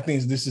know what I'm saying? I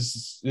think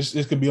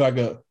this could be like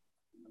a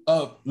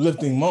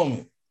uplifting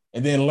moment,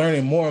 and then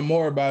learning more and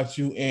more about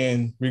you,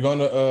 and we're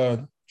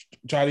gonna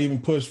try to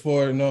even push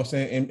forward, you know what I'm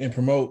saying, and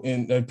promote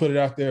and put it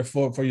out there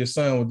for your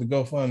son with the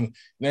GoFundMe and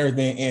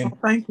everything. And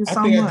thank you so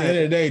I think much. At the end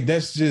of the day,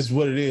 that's just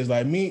what it is.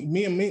 Like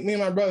me and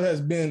my brother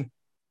has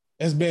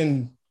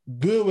been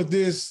good with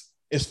this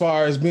as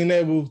far as being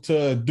able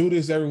to do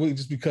this every week,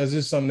 just because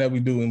it's something that we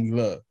do and we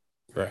love.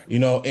 Right. You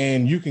know,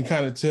 and you can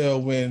kind of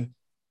tell when,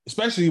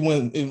 especially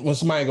when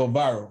somebody go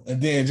viral, and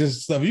then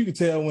just stuff, you can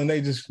tell when they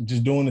just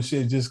doing the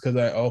shit just because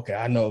okay,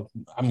 I know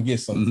I'm gonna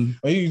get something. Mm-hmm.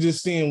 Or you can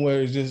just seeing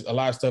where it's just a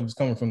lot of stuff is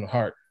coming from the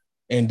heart.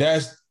 And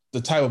that's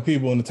the type of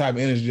people and the type of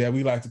energy that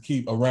we like to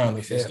keep around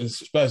us,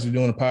 especially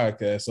doing a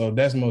podcast. So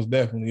that's most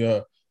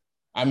definitely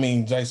I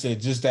mean, like I said,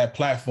 just that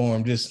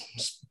platform, just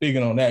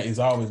speaking on that, has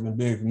always been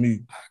big for me.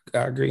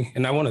 I agree.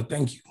 And I want to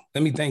thank you.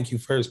 Let me thank you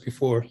first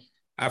before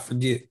I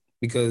forget,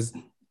 because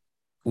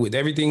with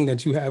everything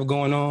that you have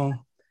going on,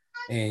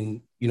 and,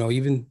 you know,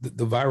 even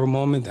the viral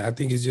moment, I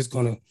think is just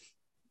going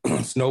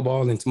to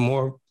snowball into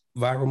more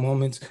viral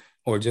moments,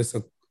 or just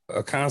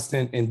a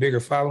constant and bigger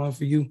following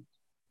for you.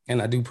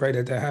 And I do pray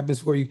that happens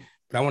for you.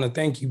 But I want to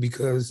thank you,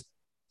 because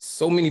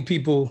so many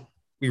people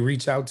we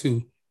reach out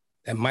to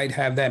that might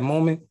have that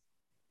moment,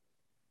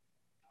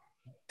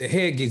 the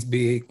head gets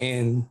big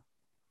and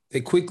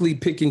they quickly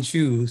pick and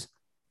choose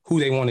who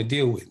they want to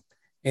deal with.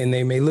 And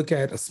they may look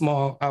at a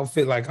small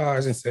outfit like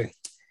ours and say,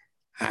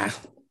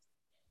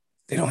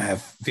 they don't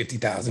have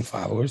 50,000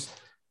 followers,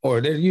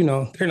 or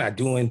they're not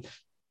doing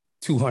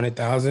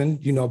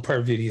 200,000,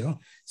 per video.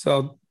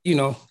 So,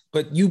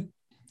 but you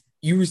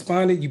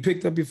responded, you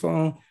picked up your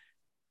phone,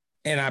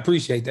 and I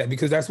appreciate that,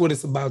 because that's what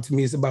it's about to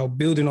me. It's about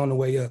building on the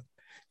way up.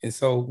 And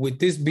so with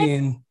this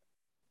being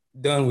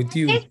done with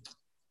you,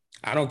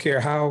 I don't care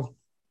how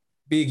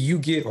big you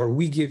get or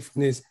we get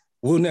from this,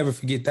 we'll never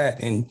forget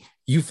that. And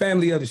you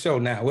family of the show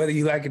now, whether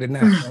you like it or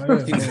not.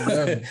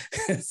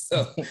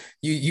 So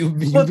you've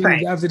been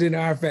adopted into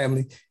our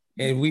family,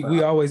 and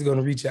we always going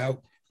to reach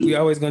out. We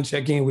always going to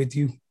check in with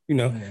you.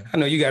 I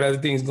know you got other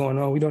things going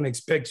on. We don't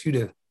expect you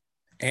to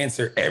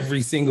answer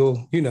every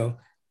single,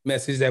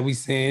 message that we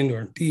send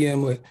or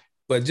DM,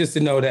 but just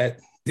to know that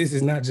this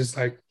is not just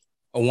like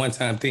a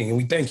one-time thing. And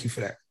we thank you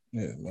for that.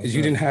 Because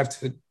you didn't have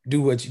to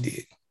do what you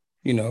did,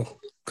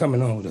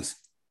 coming on with us.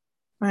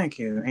 Thank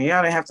you. And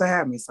y'all didn't have to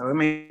have me, so it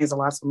means a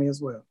lot to me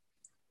as well.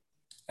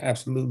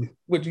 Absolutely.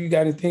 What, do you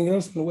got anything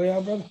else on the way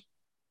out, brother?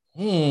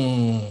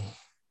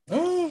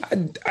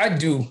 I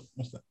do.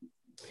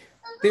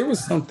 There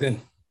was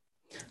something.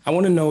 I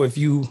want to know if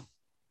you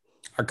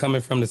are coming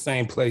from the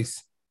same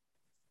place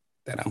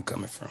that I'm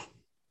coming from.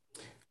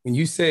 When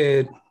you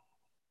said,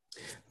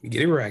 we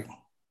get it right,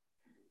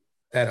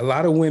 that a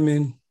lot of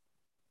women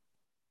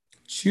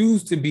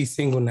choose to be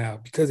single now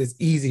because it's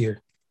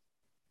easier,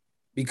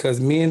 because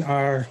men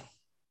are,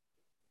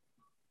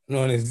 I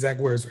don't know the exact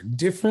words, are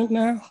different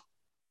now.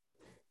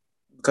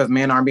 Because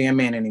men aren't being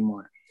men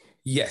anymore.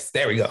 Yes,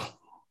 there we go.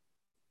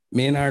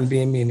 Men aren't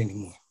being men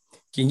anymore.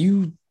 Can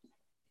you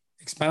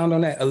expound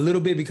on that a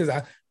little bit? Because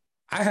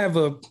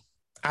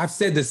I've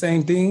said the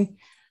same thing,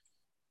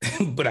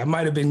 but I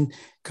might have been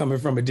coming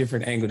from a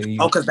different angle than you.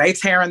 Oh, because they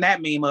tearing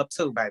that meme up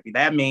too, baby.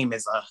 That meme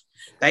is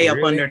they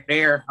really? Up under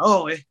there.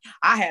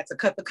 I had to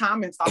cut the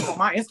comments off on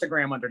my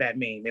Instagram under that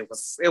meme. They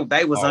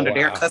was under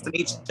there cussing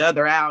each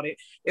other out.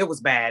 It was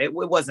bad. It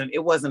wasn't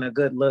a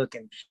good look.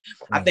 And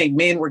I think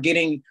men were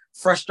getting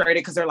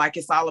frustrated because they're like,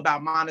 it's all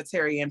about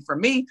monetary. And for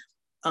me,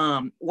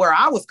 where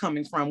I was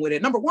coming from with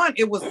it, number one,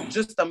 it was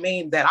just a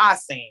meme that I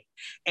seen.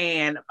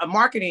 And a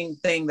marketing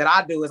thing that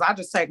I do is I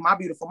just take my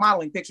beautiful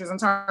modeling pictures and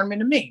turn them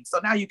into memes. So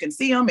now you can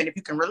see them, and if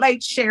you can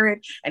relate, share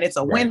it, and it's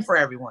a win for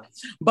everyone.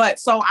 But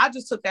so I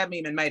just took that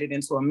meme and made it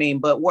into a meme.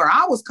 But where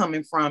I was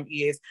coming from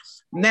is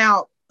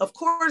now, of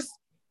course,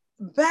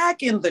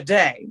 back in the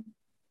day,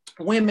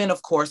 women,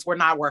 of course, were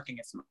not working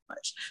as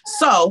much.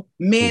 So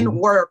men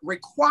were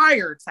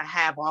required to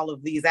have all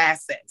of these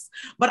assets.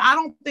 But I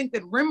don't think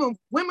that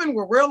women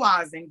were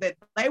realizing that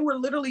they were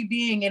literally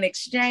being in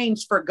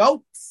exchange for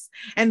goats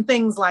and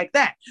things like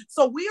that.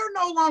 So we are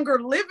no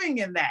longer living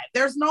in that.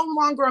 There's no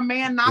longer a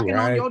man knocking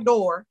on your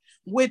door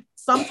with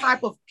some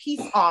type of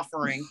peace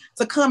offering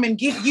to come and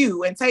get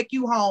you and take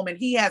you home. And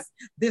he has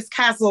this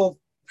castle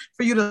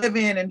for you to live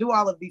in and do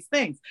all of these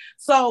things.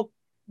 So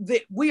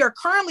we are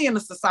currently in a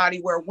society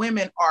where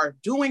women are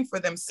doing for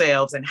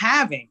themselves and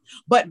having,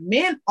 but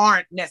men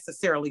aren't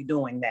necessarily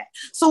doing that.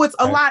 So it's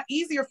a lot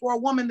easier for a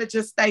woman to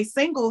just stay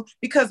single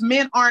because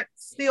men aren't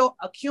still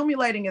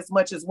accumulating as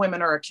much as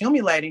women are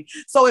accumulating.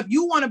 So if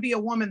you want to be a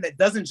woman that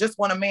doesn't just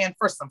want a man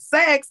for some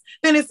sex,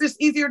 then it's just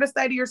easier to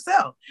stay to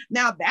yourself.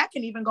 Now that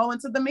can even go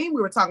into the meme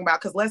we were talking about,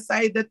 because let's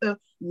say that the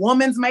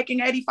woman's making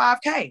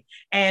 $85K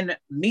and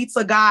meets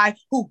a guy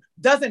who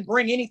doesn't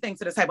bring anything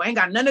to the table, ain't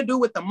got nothing to do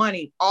with the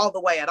money all the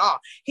way at all.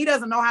 He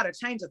doesn't know how to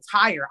change a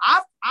tire.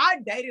 I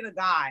dated a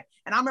guy,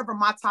 and I remember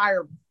my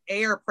tire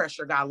air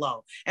pressure got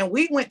low, and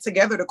we went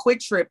together to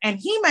Quick Trip, and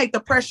he made the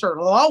pressure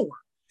lower.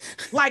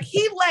 Like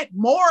he let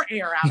more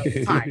air out of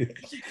the tire. And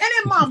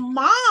in my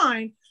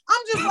mind,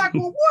 I'm just like,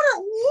 well, what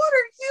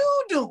are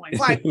you doing?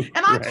 Like,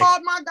 and I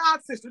called my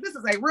god sister. This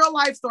is a real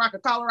life story. I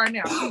could call her right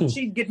now.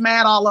 She'd get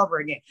mad all over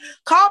again.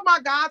 Called my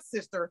god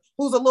sister,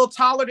 who's a little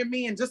taller than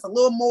me and just a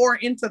little more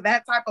into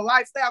that type of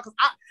lifestyle. Because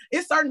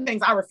it's certain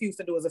things I refuse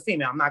to do as a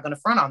female. I'm not going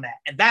to front on that.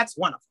 And that's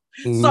one of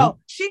them. So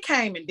she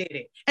came and did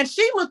it. And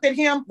she looked at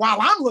him while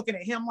I'm looking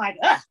at him like,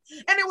 ugh.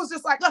 And it was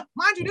just like,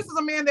 mind you, this is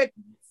a man that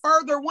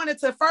wanted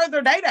to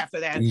further date after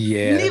that.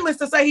 Yeah. Needless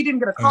to say, he didn't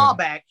get a call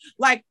back.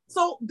 Like,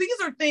 so these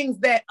are things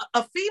that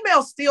a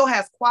female still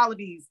has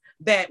qualities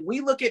that we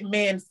look at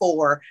men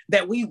for,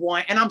 that we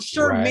want. And I'm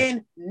sure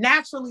men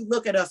naturally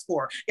look at us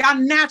for. Y'all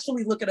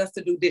naturally look at us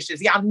to do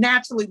dishes. Y'all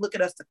naturally look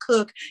at us to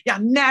cook. Y'all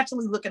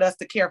naturally look at us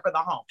to care for the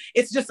home.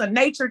 It's just a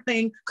nature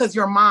thing because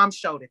your mom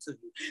showed it to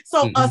you.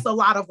 So a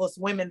lot of us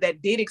women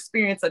that did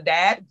experience a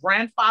dad,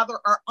 grandfather,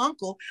 or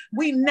uncle,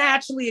 we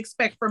naturally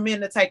expect for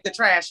men to take the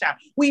trash out.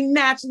 We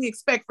naturally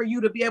expect for you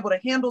to be able to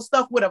handle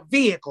stuff with a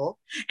vehicle.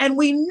 And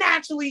we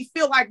naturally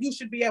feel like you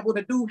should be able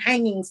to do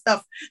hanging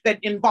stuff that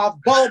involve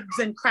bulbs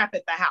and crap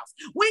at the house.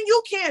 When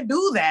you can't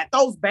do that,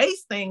 those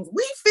base things,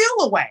 we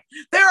feel away.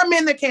 There are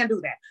men that can't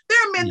do that. There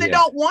are men that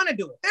don't want to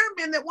do it. There are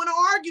men that want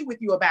to argue with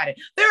you about it.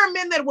 There are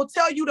men that will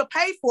tell you to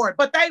pay for it,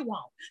 but they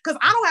won't. Because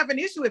I don't have an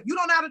issue if you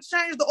don't know how to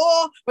change the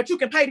oil, but you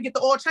can pay to get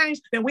the oil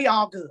changed, then we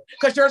all good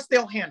because you're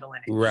still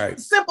handling it. Right.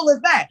 Simple as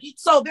that.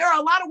 So there are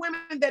a lot of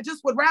women that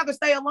just would rather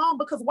stay alone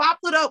because why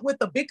put up with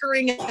the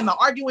bickering and the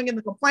arguing and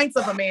the complaints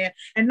of a man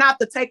and not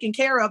the taking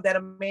care of that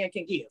a man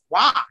can give?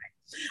 Why?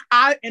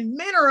 And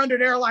men are under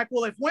there like,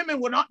 well, if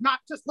women would not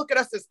just look at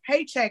us as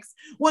paychecks,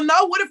 well,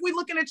 no, what if we're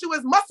looking at you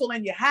as muscle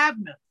and you have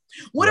none?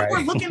 What if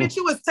we're looking at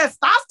you as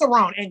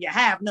testosterone and you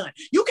have none?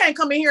 You can't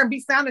come in here and be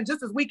sounding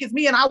just as weak as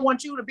me and I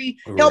want you to be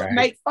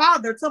helpmate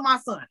father to my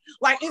son.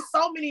 Like, it's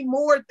so many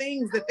more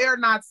things that they're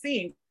not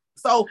seeing.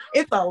 So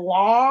it's a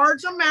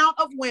large amount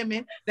of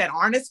women that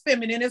aren't as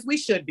feminine as we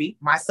should be,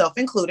 myself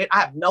included.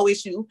 I have no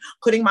issue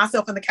putting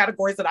myself in the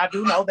categories that I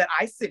do know that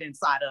I sit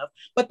inside of.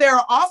 But there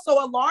are also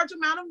a large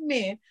amount of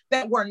men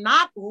that were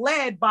not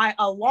led by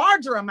a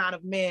larger amount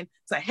of men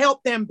to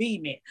help them be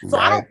men. So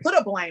I don't put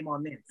a blame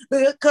on men,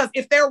 because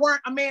if there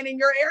weren't a man in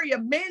your area,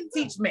 men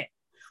teach men.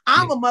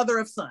 I'm a mother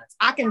of sons.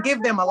 I can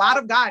give them a lot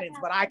of guidance,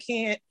 but I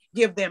can't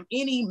give them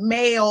any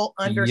male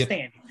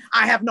understanding.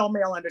 I have no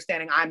male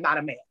understanding. I'm not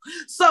a male.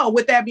 So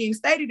with that being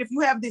stated, if you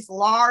have this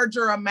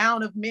larger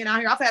amount of men out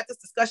here, I've had this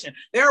discussion.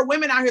 There are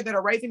women out here that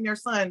are raising their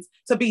sons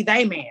to be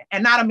they man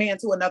and not a man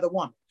to another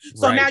woman.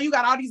 So now you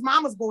got all these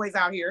mama's boys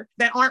out here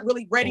that aren't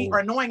really ready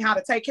or knowing how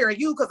to take care of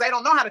you because they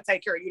don't know how to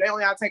take care of you. They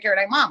only know how to take care of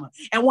their mama.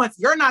 And once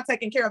you're not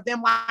taking care of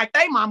them like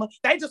they mama,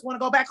 they just want to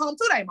go back home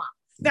to their mama.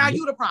 Now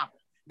you the problem.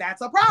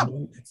 That's a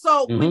problem.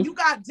 So when you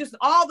got just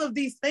all of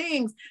these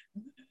things,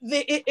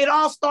 it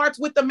all starts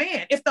with the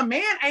man. If the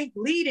man ain't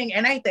leading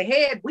and ain't the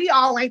head, we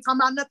all ain't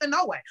talking about nothing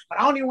no way. But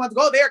I don't even want to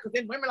go there because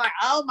then women are like,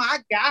 oh my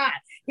God,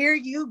 here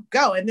you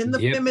go. And then the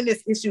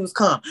feminist issues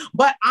come.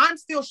 But I'm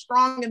still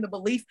strong in the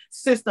belief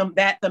system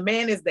that the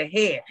man is the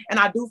head. And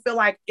I do feel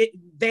like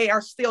they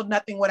are still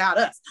nothing without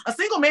us. A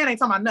single man ain't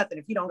talking about nothing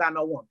if he don't got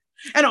no woman.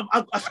 And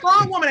a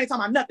strong woman ain't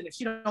talking about nothing if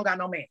she don't got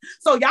no man.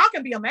 So y'all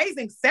can be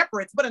amazing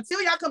separates, but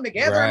until y'all come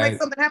together and make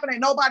something happen,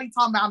 ain't nobody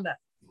talking about nothing.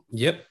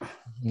 Yep.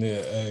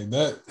 Yeah,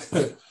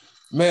 that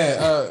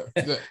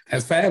man.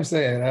 As Fab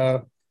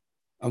said,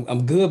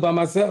 I'm good by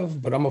myself,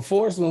 but I'm a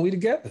force when we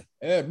together.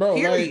 Yeah, bro.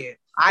 Period. Like,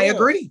 I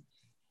agree.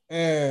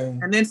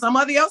 And then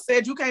somebody else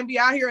said you can't be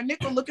out here a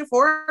nickel looking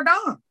for a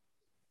dime.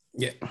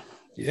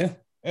 Yeah.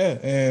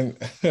 And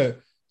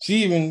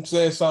she even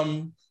said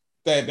something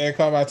that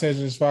caught my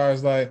attention as far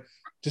as like,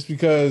 just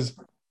because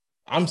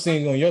I'm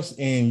single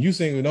and you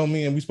single don't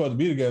mean we supposed to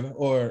be together,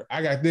 or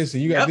I got this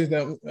and you got this,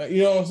 that,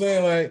 you know what I'm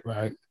saying?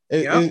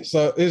 Like,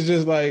 so it's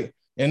just like,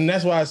 and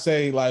that's why I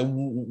say like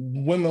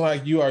women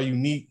like you are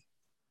unique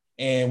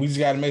And we just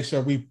got to make sure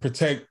we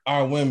protect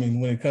our women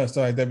when it comes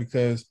to like that,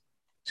 because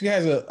she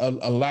has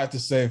a lot to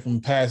say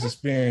from past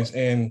experience.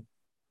 And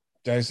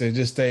like I said,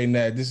 just stating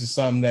that this is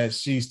something that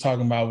she's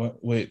talking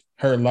about with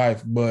her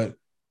life. But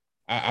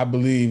I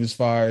believe as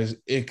far as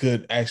it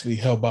could actually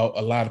help out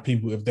a lot of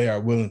people if they are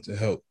willing to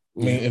help.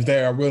 I mean, if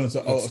they are willing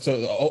to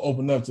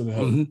open up to the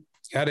help. Mm-hmm.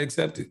 Gotta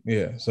accept it.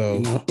 Yeah. So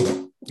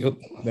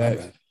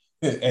that,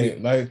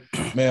 and like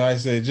I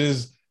said,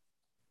 just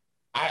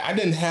I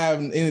didn't have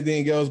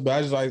anything else, but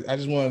I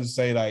just wanted to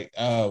say, like,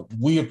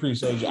 we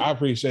appreciate you. I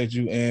appreciate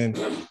you. And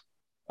like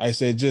I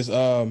said, just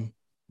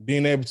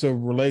being able to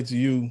relate to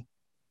you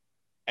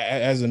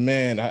as a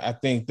man, I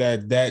think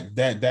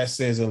that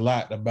says a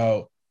lot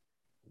about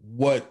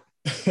what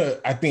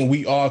I think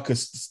we all could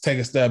take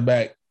a step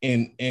back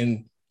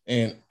and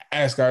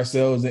ask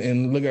ourselves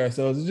and look at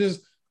ourselves. It's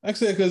just like I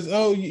said, because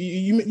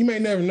you may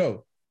never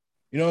know.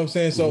 You know what I'm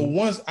saying? So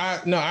once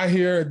I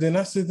hear it, then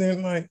I sit there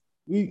and like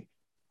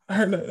I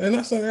heard that, and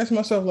I started asking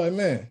myself, like,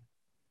 man,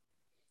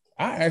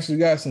 I actually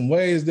got some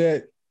ways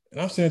that,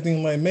 and I'm sitting there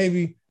thinking, like,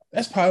 maybe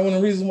that's probably one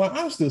of the reasons why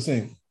I'm still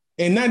single.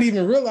 And not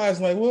even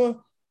realizing, like,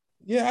 well,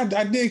 yeah,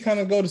 I did kind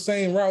of go the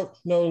same route,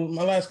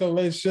 my last couple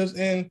relationships.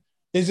 And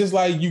it's just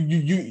like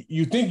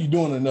you think you're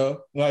doing enough.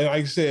 Like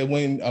I said,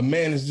 when a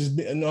man is just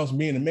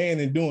being a man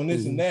and doing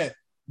this and that,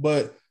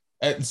 but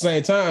at the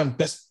same time,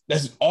 that's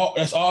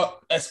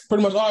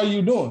pretty much all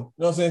you're doing. You know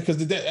what I'm saying?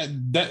 Because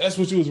that's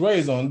what you was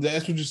raised on.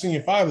 That's what you seen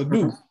your father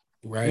do.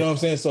 Right. You know what I'm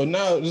saying? So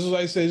now, this is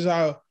like I said, this is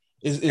how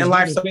it's and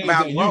life's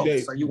about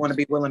growth, so you want to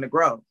be willing to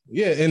grow.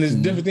 Yeah, and there's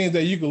different things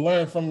that you can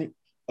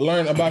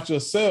learn about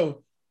yourself.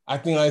 I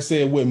think, like I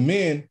said, with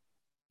men,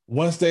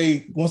 once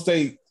they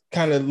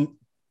kind of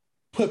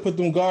put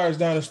them guards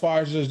down as far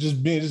as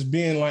just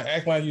being like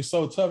acting like you're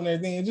so tough and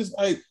everything, and just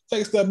like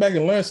take a step back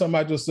and learn something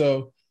about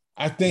yourself.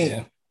 I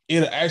think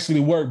it'll actually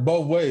work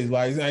both ways.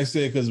 Like I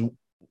said, because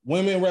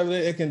women, whether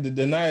they can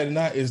deny it or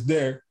not, it's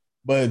there.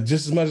 But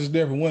just as much as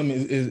there for women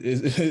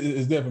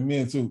is there for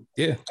men too.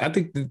 Yeah, I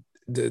think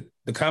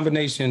the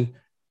combination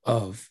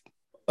of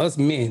us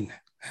men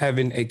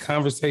having a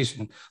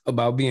conversation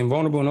about being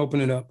vulnerable and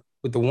opening up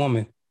with the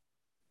woman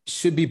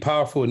should be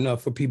powerful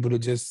enough for people to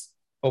just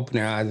open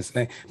their eyes and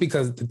say,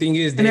 because the thing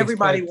is, and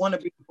everybody want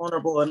to be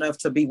vulnerable enough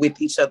to be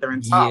with each other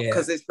and talk,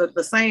 because it's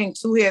the saying,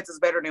 two heads is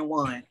better than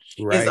one,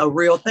 is a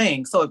real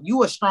thing. So if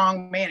you a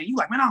strong man and you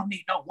like, man, I don't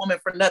need no woman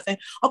for nothing.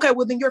 Okay,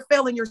 well then you're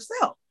failing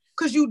yourself,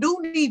 because you do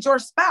need your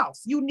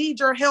spouse. You need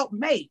your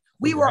helpmate.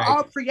 We were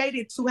all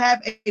created to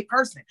have a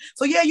person.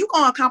 So yeah, you're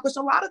going to accomplish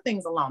a lot of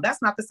things alone.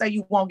 That's not to say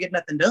you won't get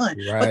nothing done,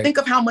 but think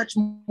of how much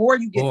more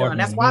you get done.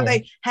 That's why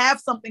they have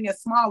something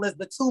as small as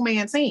the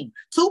 2-man team.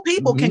 2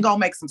 people can go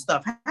make some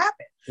stuff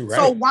happen.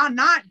 So why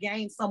not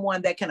gain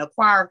someone that can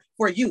acquire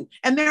for you?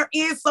 And there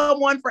is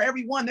someone for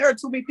everyone. There are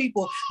too many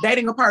people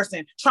dating a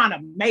person trying to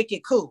make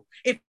it cool.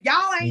 If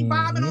y'all ain't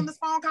vibing on this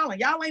phone call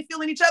and y'all ain't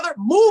feeling each other,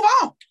 move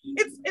on.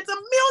 It's a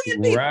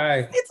million people.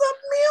 It's a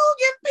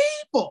million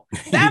people.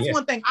 That's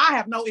one thing I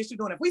have no issue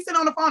doing. If we sit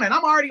on the phone and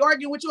I'm already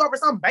arguing with you over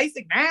something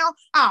basic now,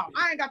 I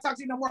ain't got to talk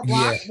to you no more.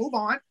 Move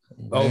on.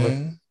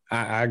 Over.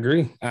 I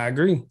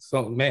agree.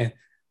 So, man,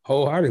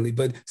 wholeheartedly.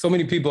 But so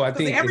many people, I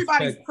think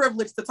everybody's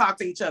privileged to talk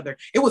to each other.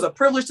 It was a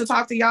privilege to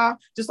talk to y'all,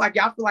 just like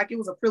y'all feel like it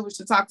was a privilege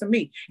to talk to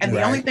me. And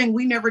the only thing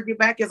we never get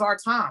back is our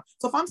time.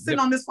 So if I'm sitting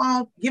on this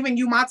phone giving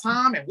you my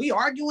time and we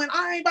arguing,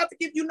 I ain't about to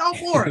give you no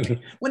more of it.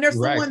 When there's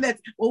someone that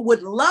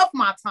would love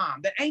my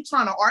time, that ain't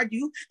trying to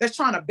argue, that's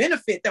trying to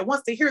benefit, that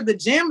wants to hear the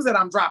gems that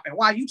I'm dropping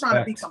while you trying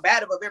to be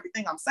combative of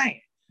everything I'm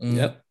saying.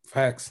 Yep,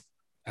 facts.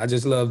 I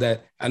just love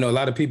that. I know a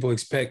lot of people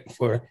expect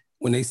for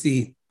when they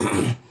see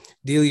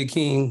Delia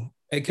King,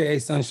 AKA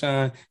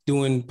Sunshine,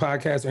 doing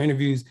podcasts or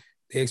interviews,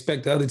 they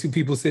expect the other 2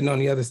 people sitting on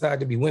the other side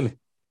to be women.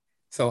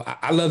 So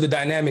I love the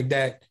dynamic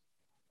that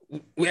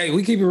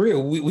we keep it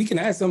real. We can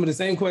ask some of the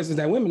same questions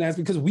that women ask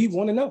because we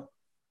want to know.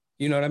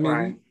 You know what I mean?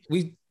 Right.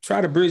 We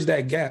try to bridge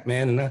that gap,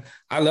 man. And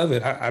I love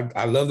it.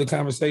 I love the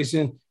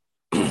conversation.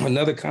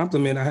 Another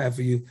compliment I have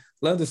for you.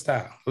 Love the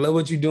style. I love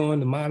what you're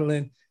doing, the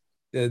modeling,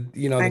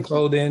 the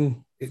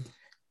clothing.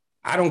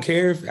 I don't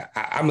care if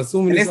I'm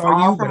assuming it's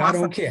all you, but I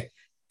don't care.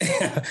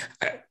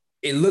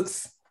 It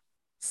looks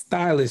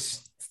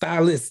stylist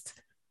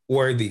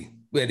worthy.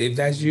 But if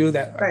that's you,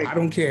 I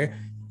don't care.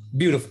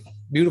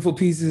 Beautiful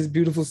pieces,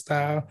 beautiful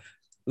style.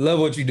 Love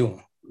what you're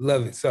doing.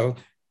 Love it. So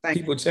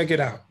people check it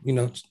out.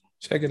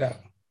 Check it out.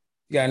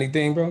 You got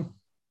anything, bro?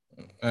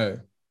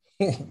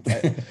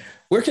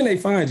 Where can they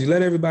find you?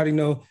 Let everybody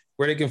know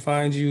where they can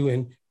find you,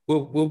 and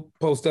we'll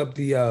post up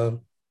the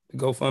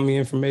GoFundMe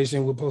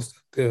information. We'll post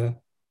up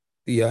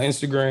the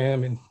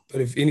Instagram,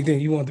 but if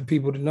anything you want the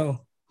people to know,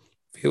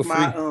 feel free.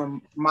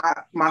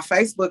 My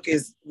Facebook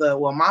is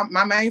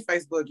my main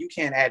Facebook. You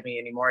can't add me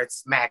anymore.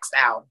 It's maxed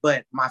out.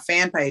 But my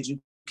fan page you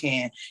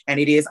can, and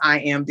it is I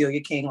Am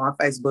Delia King on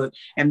Facebook,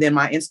 and then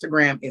my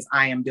Instagram is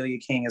I Am Delia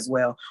King as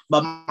well.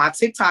 But my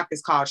TikTok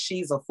is called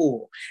She's a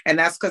Fool, and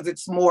that's because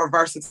it's more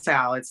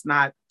versatile. It's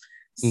not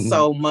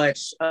so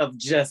much of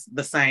just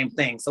the same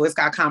thing. So it's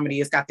got comedy.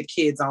 It's got the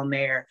kids on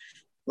there.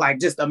 like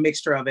just a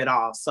mixture of it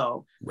all.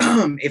 So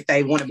if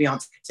they want to be on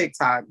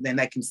TikTok, then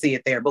they can see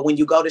it there. But when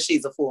you go to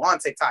She's a Fool on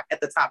TikTok,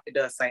 at the top it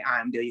does say I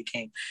am Delia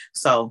King,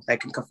 so they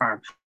can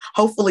confirm.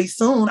 Hopefully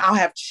soon I'll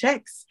have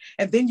checks,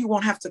 and then you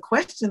won't have to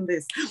question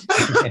this.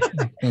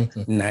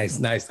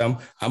 Nice. I'm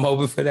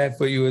hoping for that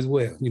for you as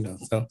well.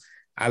 So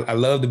I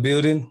love the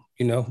building.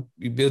 You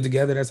build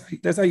together.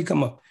 That's how you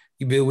come up.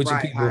 You build with your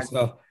people.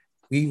 So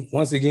we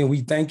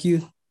thank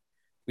you.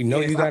 We know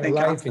you got a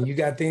life and you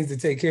got things to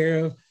take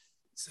care of.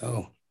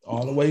 So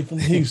all the way from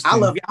Houston. I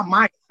love y'all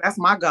mics. That's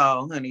my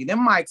goal, honey.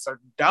 Them mics are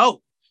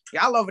dope.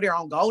 Y'all over there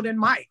on golden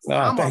mics.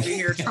 I'm over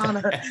here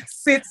trying to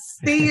sit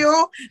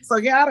still. So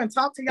I done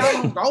talk to y'all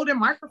on golden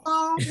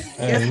microphones.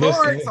 Yes,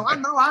 Lord. So I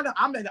know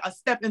I'm a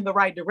step in the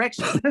right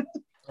direction.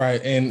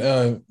 Right. And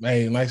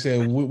hey, like I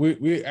said,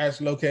 we're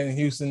actually located in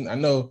Houston. I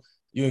know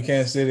you in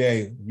Kansas City.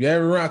 Hey, if you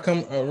ever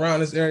come around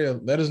this area,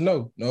 let us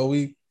know. No,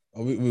 we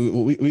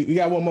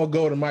got one more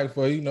golden mic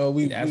for you.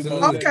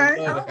 Absolutely.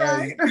 Okay, all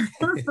right.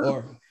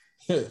 Or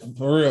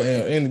for real,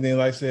 anything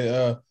like I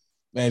said,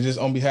 man, just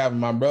on behalf of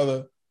my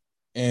brother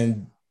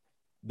and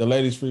the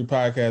Ladies Free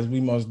Podcast, we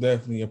most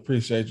definitely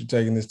appreciate you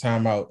taking this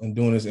time out and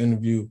doing this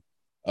interview.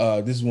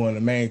 This is one of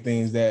the main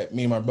things that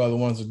me and my brother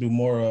wants to do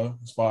more of,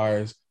 as far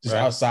as just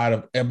outside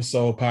of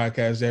episode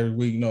podcasts every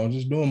week.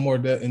 Just doing more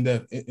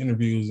in-depth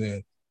interviews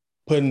and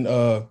putting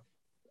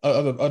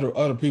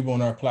other people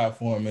on our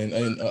platform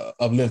and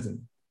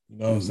uplifting. You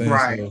know what I'm saying?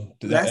 Right.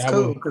 So that's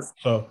cool, because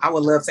I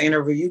would love to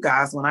interview you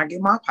guys when I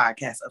get my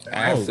podcast up there.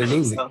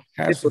 Absolutely. So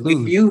this would be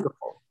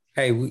beautiful.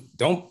 Hey,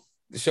 don't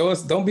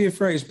be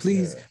afraid.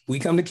 Please, we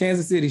come to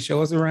Kansas City.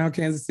 Show us around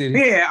Kansas City.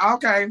 Yeah,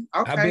 okay.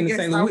 I've been to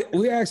St. Louis.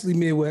 We're actually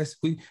Midwest.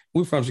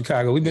 We're from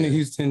Chicago. We've been in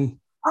Houston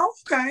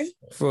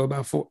for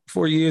about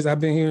 4 years. I've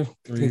been here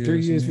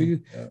 3 years for you.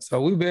 Yeah.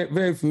 So we're very,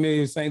 very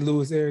familiar with St.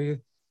 Louis area.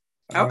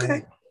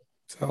 Okay.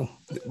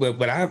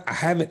 But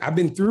I've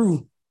been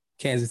through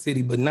Kansas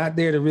City, but not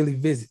there to really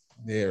visit.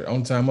 Yeah,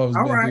 on time I was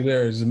going through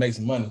there is to make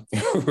some money.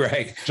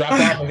 Right. Drop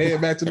off and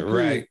head back to the crib.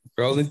 Right.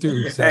 Rolling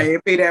through. So. Hey,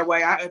 it be that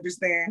way. I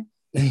understand.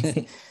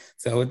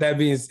 So with that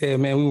being said,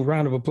 man, we want a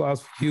round of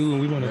applause for you, and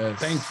we want to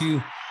thank you.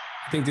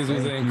 I think this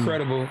was an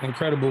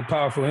incredible,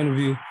 powerful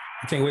interview.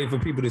 I can't wait for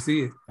people to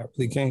see it. I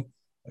really can't.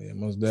 Yeah,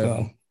 most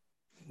definitely.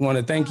 So I want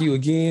to thank you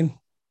again.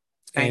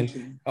 Thank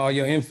you. All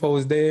your info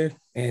is there.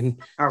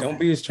 And don't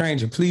be a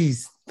stranger.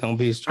 Please don't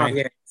be a stranger. Oh,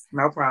 yes.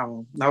 No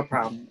problem. No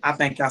problem. I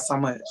thank y'all so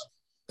much.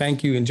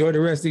 Thank you. Enjoy the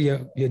rest of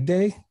your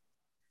day.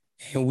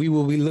 And we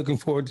will be looking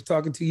forward to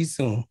talking to you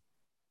soon.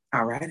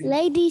 All right.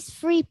 Ladies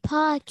Free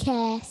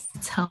Podcast.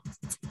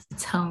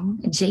 Tone,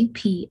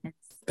 JP.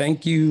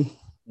 Thank you.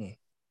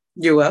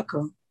 You're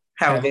welcome.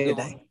 Have a good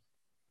day.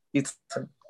 You too.